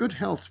for good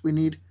health, we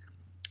need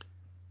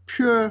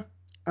pure,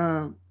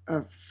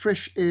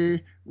 fresh air,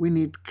 we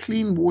need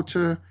clean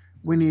water,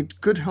 we need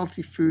good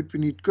healthy food, we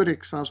need good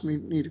exercise, we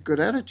need a good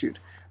attitude.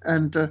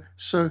 And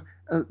so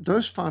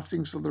those 5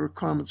 things are the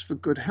requirements for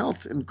good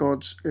health in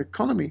God's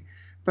economy.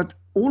 But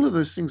all of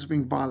those things are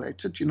being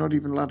violated. You're not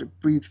even allowed to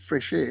breathe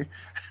fresh air.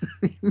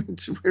 You need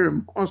to wear a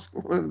mask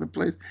all over the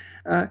place.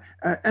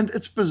 And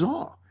it's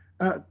bizarre.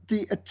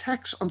 The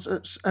attacks on,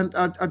 and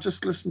I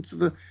just listened to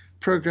the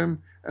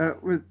program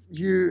with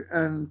you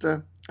and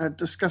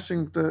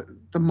discussing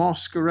the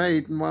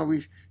masquerade and why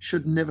we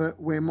should never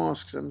wear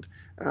masks. And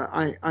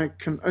I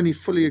can only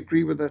fully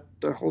agree with that,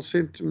 the whole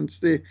sentiments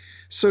there.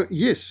 So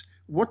yes,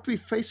 what we're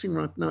facing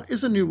right now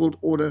is a New World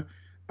Order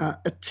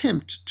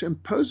attempt to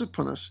impose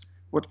upon us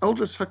what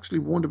Aldous Huxley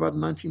warned about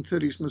in the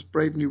 1930s in his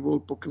Brave New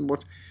World book, and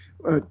what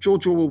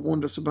George Orwell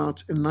warned us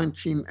about in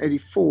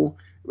 1984,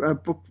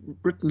 book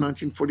written in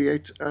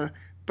 1948.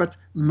 But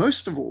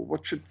most of all,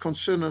 what should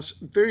concern us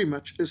very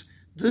much is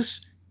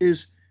this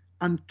is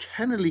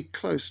uncannily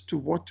close to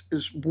what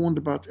is warned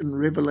about in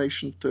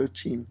Revelation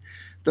 13.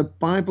 The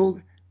Bible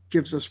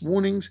gives us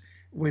warnings.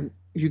 When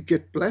you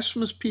get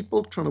blasphemous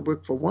people trying to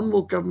work for one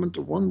world government,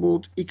 a one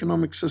world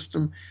economic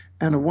system,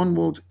 and a one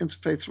world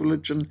interfaith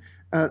religion,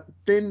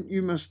 then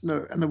you must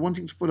know. And they're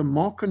wanting to put a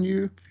mark on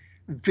you.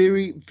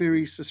 Very,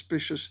 very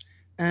suspicious.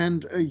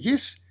 And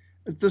yes,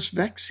 this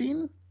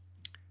vaccine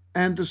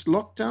and this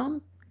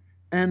lockdown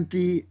and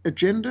the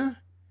agenda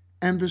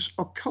and this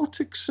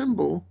occultic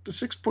symbol, the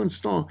 6-point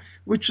star,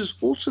 which is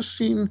also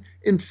seen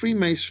in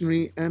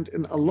Freemasonry and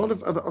in a lot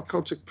of other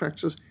occultic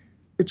practices,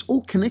 it's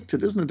all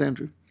connected, isn't it,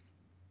 Andrew?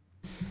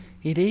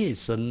 It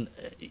is. And,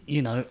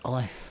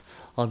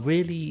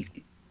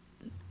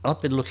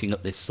 I've been looking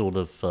at this sort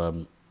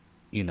of,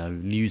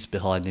 news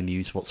behind the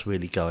news, what's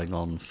really going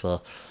on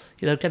for,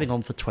 getting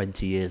on for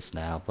 20 years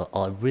now. But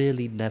I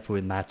really never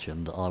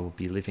imagined that I would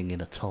be living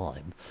in a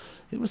time.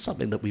 It was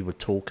something that we would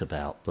talk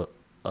about, but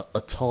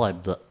a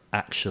time that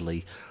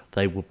actually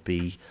they would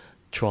be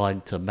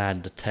trying to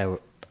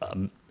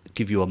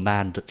give you a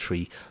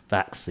mandatory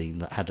vaccine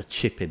that had a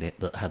chip in it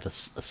that had a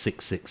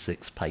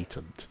 666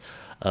 patent.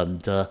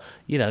 And,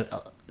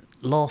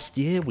 last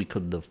year we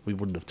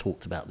wouldn't have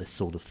talked about this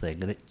sort of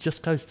thing. And it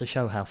just goes to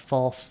show how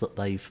fast that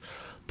they've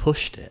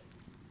pushed it.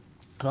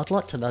 And I'd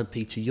like to know,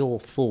 Peter, your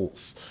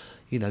thoughts.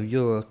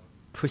 You're a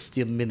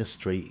Christian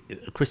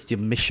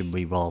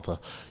missionary rather.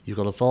 You've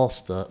got a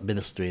vast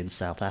ministry in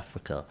South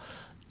Africa.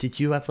 Did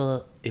you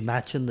ever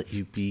imagine that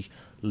you'd be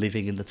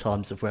living in the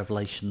times of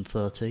Revelation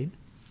 13?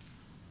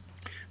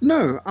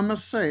 No, I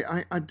must say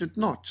I did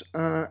not.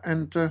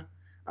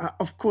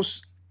 Of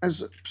course,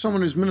 as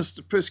someone who's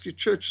ministered persecuted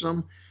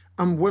churches,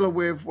 I'm well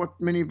aware of what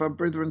many of our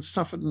brethren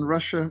suffered in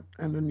Russia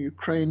and in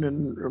Ukraine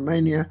and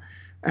Romania.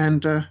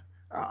 And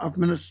I've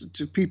ministered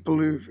to people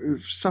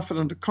who've suffered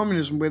under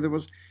communism, where there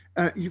was,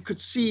 you could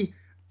see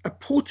a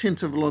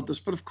portent of a lot of this.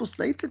 But of course,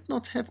 they did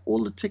not have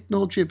all the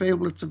technology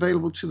available. It's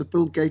available to the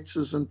Bill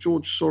Gateses and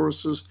George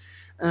Soroses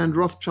and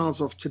Rothschilds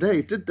of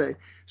today, did they?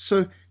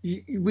 So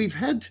we've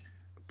had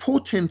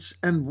portents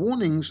and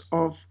warnings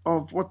of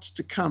what's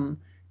to come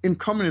in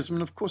communism.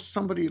 And of course,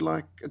 somebody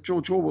like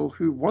George Orwell,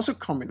 who was a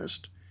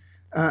communist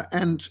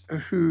and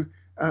who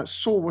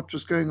saw what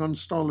was going on in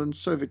Stalin's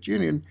Soviet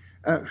Union,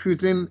 who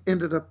then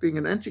ended up being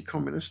an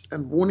anti-communist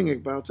and warning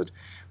about it.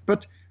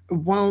 But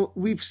while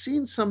we've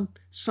seen some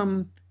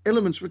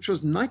elements which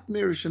was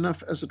nightmarish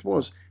enough as it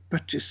was,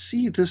 but to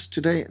see this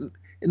today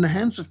in the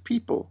hands of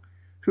people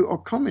who are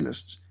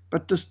communists,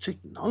 but this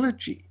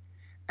technology,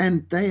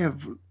 and they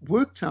have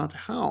worked out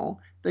how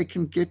they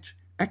can get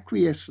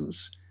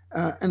acquiescence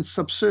and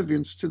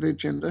subservience to their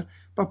agenda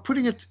by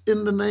putting it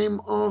in the name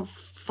of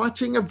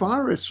fighting a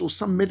virus or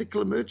some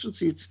medical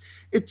emergency.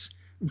 It's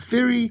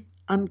very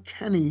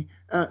uncanny,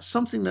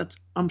 something that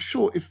I'm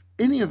sure if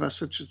any of us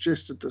had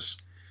suggested this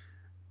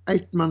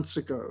 8 months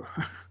ago,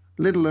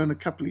 let alone a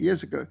couple of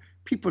years ago,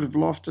 people would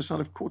have laughed us out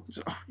of court and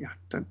said, oh, yeah,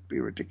 don't be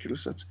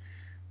ridiculous.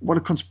 What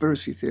a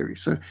conspiracy theory.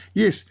 So,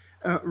 yes,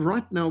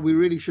 right now we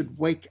really should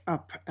wake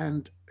up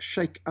and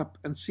shake up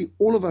and see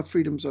all of our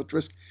freedoms are at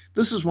risk.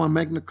 This is why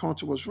Magna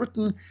Carta was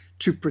written,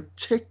 to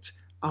protect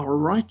our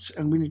rights,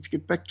 and we need to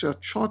get back to our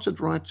chartered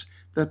rights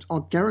that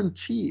are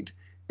guaranteed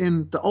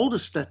in the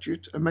oldest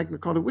statute, a Magna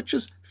Carta, which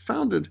is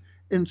founded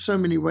in so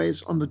many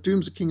ways on the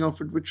dooms of King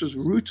Alfred, which is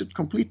rooted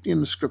completely in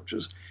the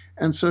scriptures.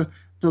 And so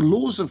the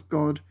laws of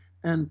God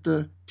and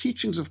the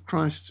teachings of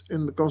Christ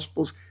in the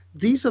Gospels,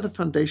 these are the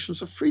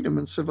foundations of freedom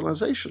and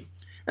civilization.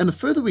 And the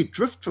further we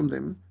drift from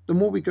them, the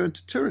more we go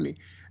into tyranny.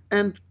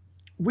 And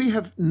we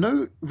have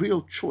no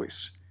real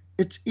choice.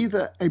 It's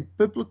either a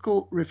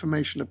biblical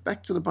reformation, a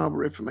back to the Bible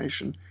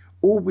reformation,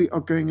 or we are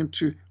going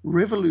into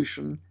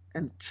revolution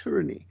and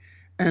tyranny.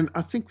 And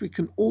I think we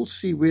can all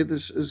see where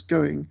this is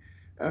going.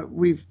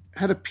 We've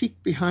had a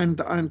peek behind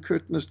the Iron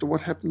Curtain as to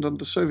what happened under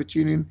the Soviet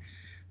Union.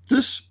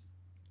 This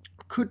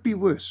could be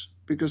worse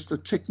because the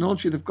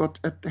technology they've got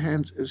at their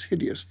hands is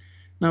hideous.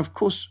 Now, of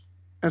course,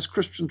 as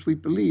Christians, we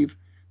believe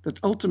that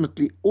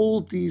ultimately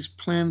all these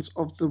plans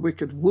of the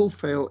wicked will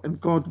fail and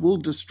God will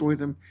destroy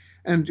them.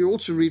 And you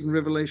also read in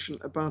Revelation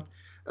about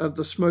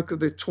the smoke of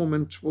their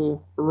torment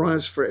will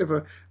rise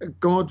forever.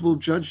 God will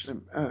judge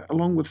them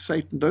along with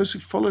Satan. Those who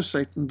follow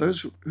Satan,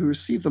 those who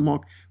receive the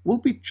mark, will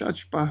be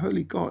judged by a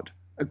holy God,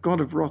 a God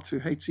of wrath who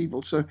hates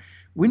evil. So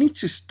we need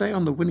to stay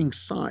on the winning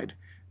side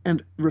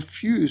and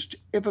refuse to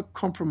ever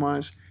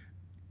compromise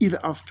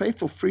either our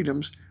faith or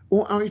freedoms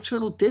or our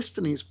eternal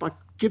destinies by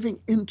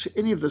giving in to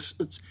any of this.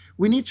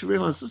 We need to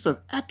realize this is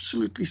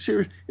absolutely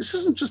serious. This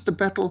isn't just a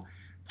battle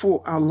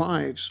for our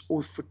lives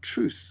or for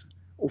truth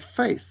or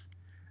faith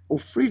or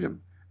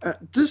freedom.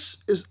 This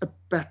is a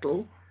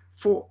battle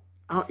for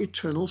our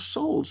eternal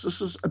souls.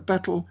 This is a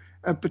battle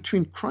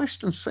between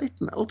Christ and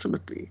Satan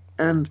ultimately.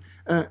 And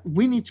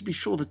we need to be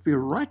sure that we're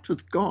right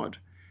with God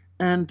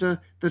and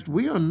that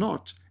we are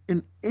not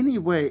in any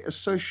way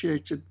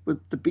associated with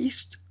the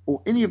beast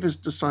or any of his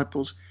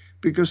disciples,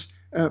 because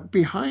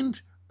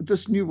behind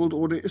this new world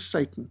order is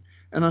Satan.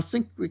 And I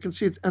think we can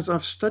see it as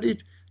I've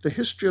studied the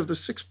history of the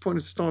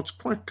 6-pointed star. It's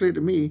quite clear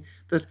to me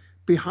that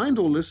behind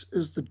all this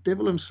is the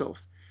devil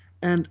himself.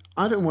 And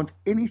I don't want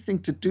anything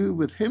to do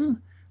with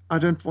him. I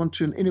don't want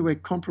to in any way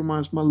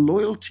compromise my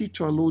loyalty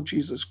to our Lord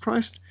Jesus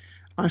Christ.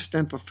 I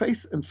stand for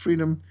faith and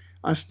freedom.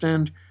 I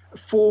stand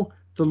for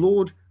the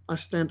Lord. I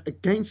stand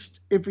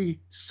against every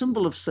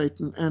symbol of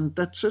Satan, and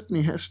that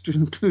certainly has to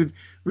include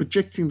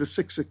rejecting the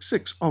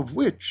 666, of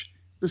which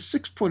the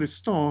six-pointed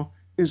star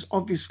is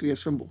obviously a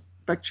symbol.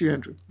 Back to you,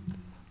 Andrew.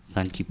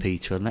 Thank you,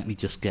 Peter. And let me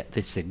just get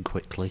this in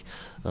quickly.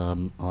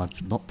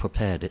 I've not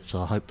prepared it,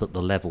 so I hope that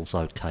the level's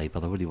okay,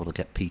 but I really want to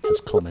get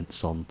Peter's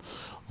comments on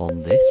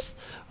this.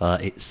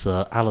 It's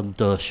Alan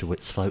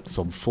Dershowitz, folks,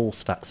 on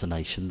forced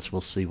vaccinations.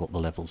 We'll see what the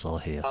levels are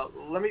here.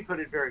 Let me put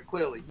it very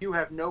clearly. You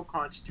have no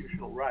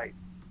constitutional right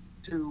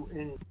to...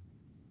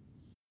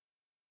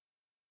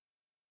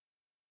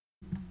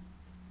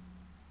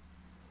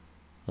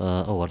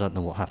 I don't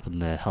know what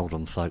happened there. Hold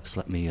on, folks.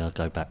 Let me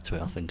go back to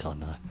it. I think I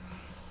know.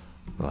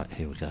 Right,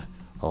 here we go.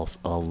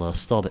 I'll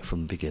start it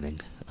from the beginning.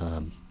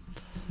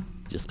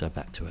 Just go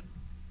back to it.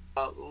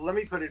 Let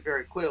me put it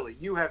very clearly.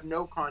 You have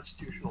no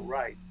constitutional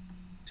right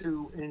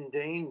to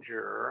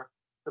endanger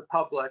the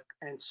public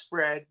and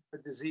spread a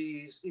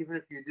disease, even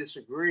if you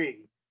disagree.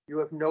 You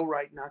have no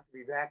right not to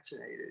be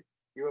vaccinated.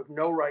 You have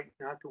no right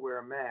not to wear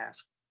a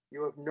mask.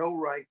 You have no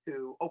right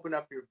to open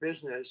up your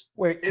business.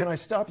 Wait, can I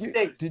stop you?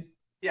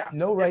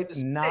 No right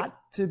not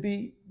to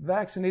be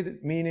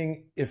vaccinated,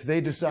 meaning if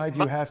they decide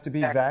you have to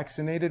be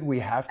vaccinated, we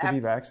have to be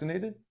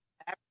vaccinated?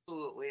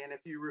 Absolutely. And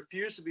if you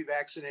refuse to be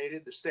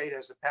vaccinated, the state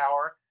has the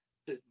power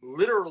to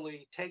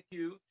literally take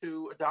you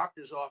to a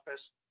doctor's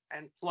office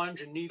and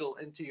plunge a needle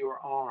into your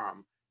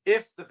arm.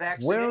 If the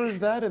vaccination Where is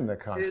that in the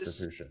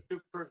Constitution?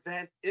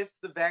 If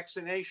the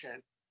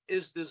vaccination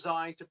is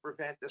designed to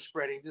prevent the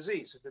spreading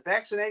disease. If the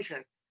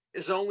vaccination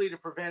is only to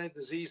prevent a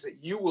disease that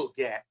you will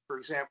get, for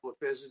example, if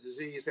there's a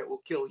disease that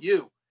will kill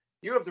you,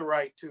 you have the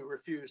right to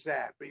refuse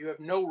that, but you have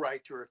no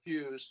right to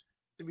refuse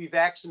to be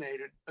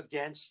vaccinated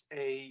against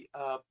a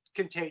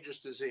contagious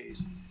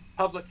disease.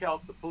 Public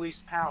health, the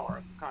police power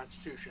of the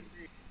Constitution.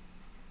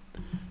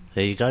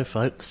 There you go,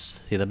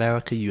 folks. In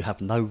America, you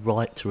have no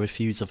right to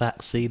refuse a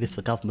vaccine if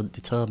the government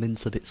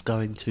determines that it's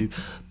going to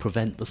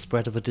prevent the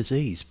spread of a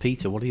disease.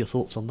 Peter, what are your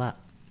thoughts on that?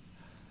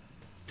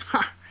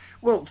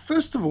 Well,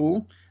 first of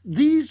all,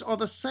 these are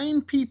the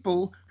same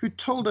people who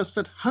told us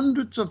that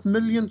hundreds of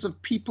millions of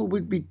people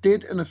would be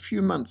dead in a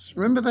few months.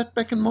 Remember that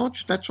back in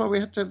March? That's why we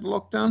had to have the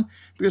lockdown,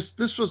 because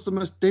this was the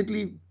most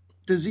deadly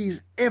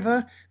disease ever.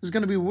 It was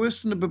going to be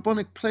worse than the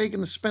bubonic plague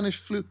and the Spanish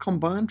flu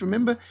combined.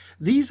 Remember,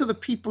 these are the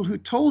people who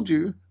told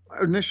you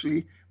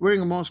initially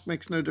wearing a mask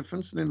makes no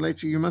difference, and then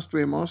later you must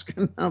wear a mask,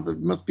 and now that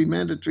must be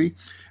mandatory.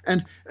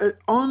 And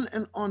on,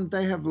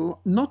 they have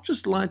not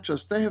just lied to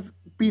us, they have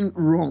been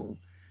wrong.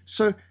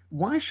 So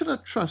why should I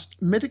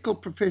trust medical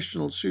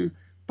professionals who,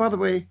 by the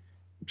way,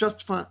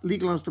 justify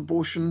legalized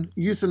abortion,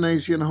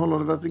 euthanasia, and a whole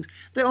lot of other things?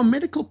 There are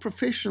medical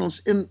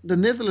professionals in the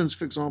Netherlands,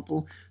 for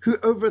example, who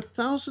over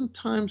 1,000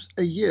 times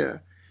a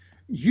year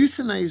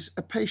euthanize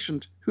a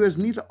patient who has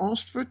neither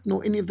asked for it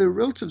nor any of their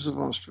relatives have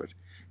asked for it.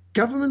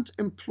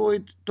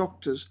 Government-employed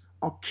doctors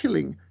are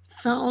killing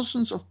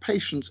thousands of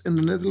patients in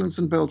the Netherlands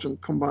and Belgium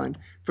combined,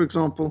 for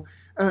example,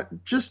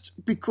 just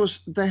because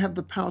they have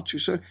the power to.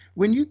 So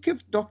when you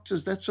give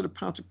doctors that sort of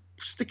power to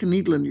stick a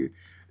needle in you,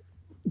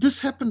 this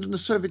happened in the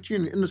Soviet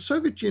Union. In the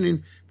Soviet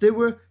Union, there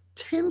were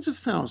tens of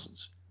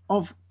thousands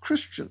of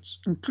Christians,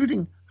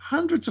 including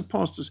hundreds of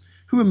pastors,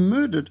 who were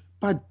murdered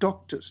by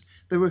doctors.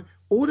 They were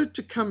ordered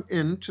to come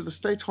in to the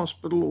state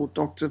hospital or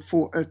doctor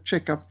for a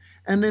checkup,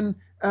 and then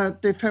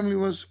their family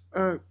was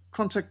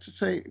contacted to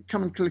say,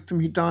 come and collect him.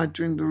 He died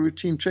during the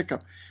routine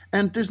checkup.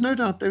 And there's no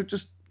doubt they would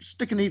just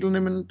stick a needle in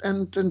him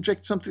and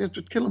inject something that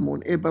would kill him, or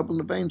an air bubble in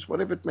the veins,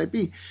 whatever it may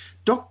be.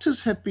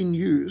 Doctors have been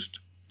used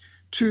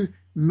to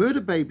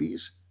murder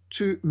babies,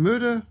 to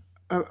murder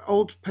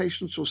old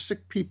patients or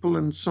sick people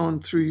and so on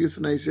through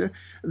euthanasia.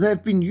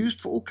 They've been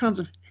used for all kinds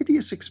of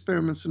hideous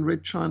experiments in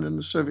Red China and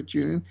the Soviet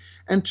Union,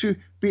 and to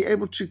be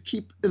able to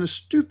keep in a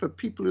stupor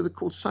people who are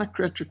called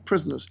psychiatric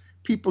prisoners,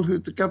 people who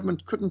the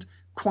government couldn't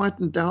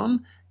quieten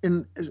down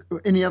in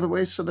any other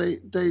way, so they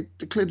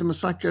declared them a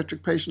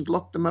psychiatric patient,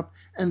 locked them up,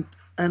 and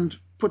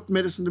put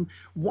medicine in them.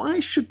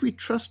 Why should we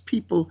trust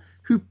people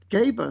who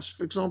gave us,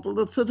 for example,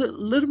 the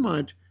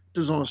thalidomide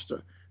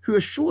disaster, who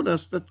assured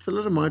us that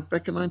thalidomide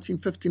back in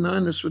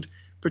 1959, this would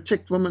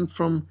protect women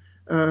from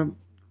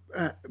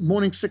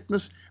morning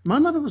sickness? My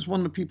mother was one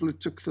of the people who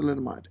took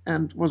thalidomide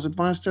and was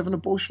advised to have an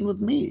abortion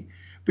with me,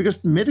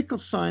 because medical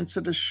science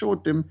had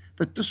assured them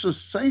that this was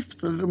safe.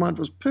 Thalidomide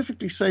was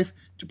perfectly safe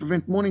to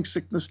prevent morning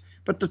sickness,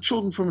 but the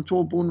children from it were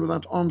all born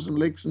without arms and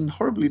legs and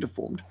horribly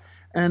deformed.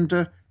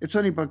 And it's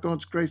only by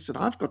God's grace that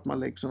I've got my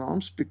legs and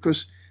arms,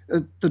 because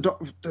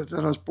that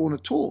I was born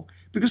at all,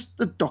 because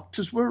the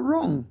doctors were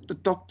wrong. The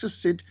doctors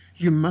said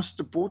you must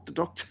abort. The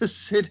doctors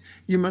said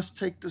you must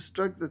take this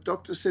drug. The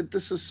doctor said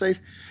this is safe.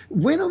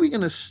 When are we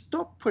going to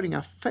stop putting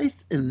our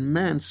faith in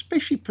man,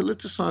 especially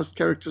politicized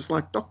characters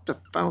like Dr.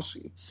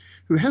 Fauci,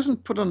 who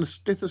hasn't put on a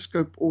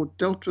stethoscope or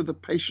dealt with a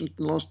patient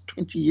in the last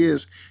 20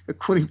 years,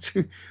 according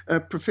to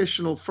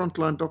professional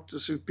frontline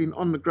doctors who've been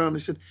on the ground.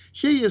 He said,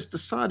 here he is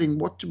deciding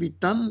what to be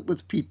done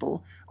with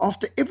people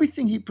after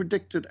everything he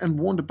predicted and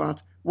warned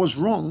about was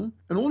wrong,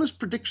 and all his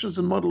predictions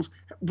and models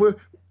were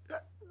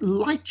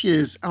light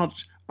years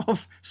out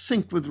of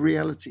sync with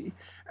reality.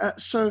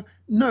 So,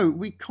 no,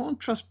 we can't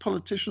trust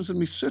politicians, and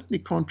we certainly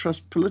can't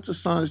trust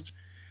politicized,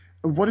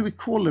 what do we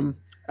call them,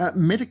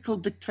 medical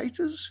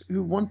dictators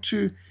who want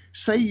to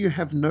say you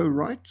have no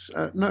rights.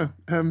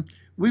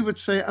 We would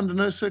say under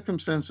no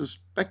circumstances.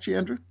 Back to you,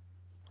 Andrew.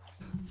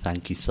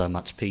 Thank you so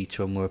much,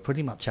 Peter, and we're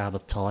pretty much out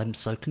of time,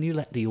 so can you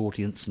let the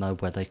audience know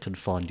where they can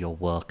find your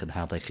work and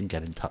how they can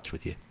get in touch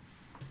with you?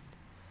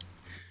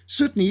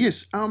 Certainly,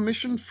 yes. Our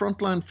mission,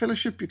 Frontline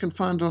Fellowship, you can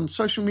find on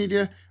social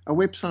media. Our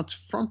website's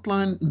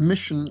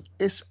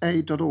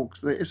frontlinemissionsa.org.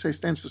 So the SA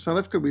stands for South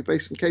Africa. We're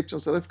based in Cape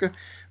Town, South Africa.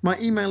 My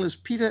email is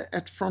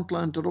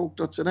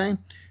peter@frontline.org.za,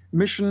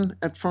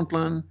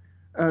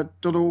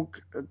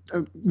 mission@frontline.org.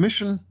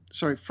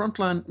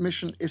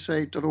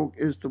 frontlinemissionsa.org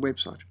is the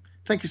website.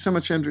 Thank you so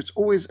much, Andrew. It's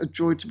always a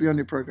joy to be on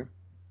your program.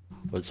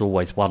 It's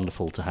always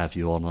wonderful to have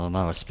you on. I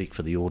know I speak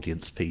for the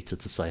audience, Peter,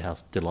 to say how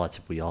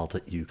delighted we are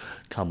that you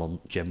come on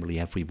generally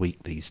every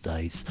week these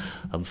days.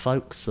 And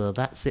folks,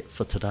 that's it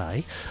for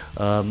today.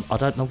 I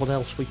don't know what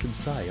else we can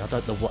say. I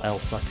don't know what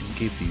else I can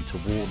give you to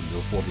warn you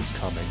of what is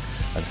coming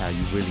and how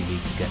you really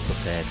need to get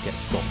prepared, get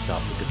stocked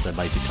up, because there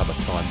may become a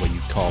time where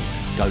you can't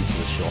go to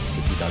the shops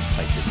if you don't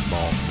take this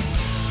mark.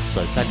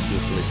 So thank you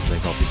for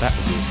listening. I'll be back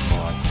with you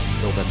tomorrow.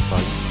 Till then,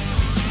 folks,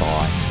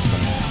 bye.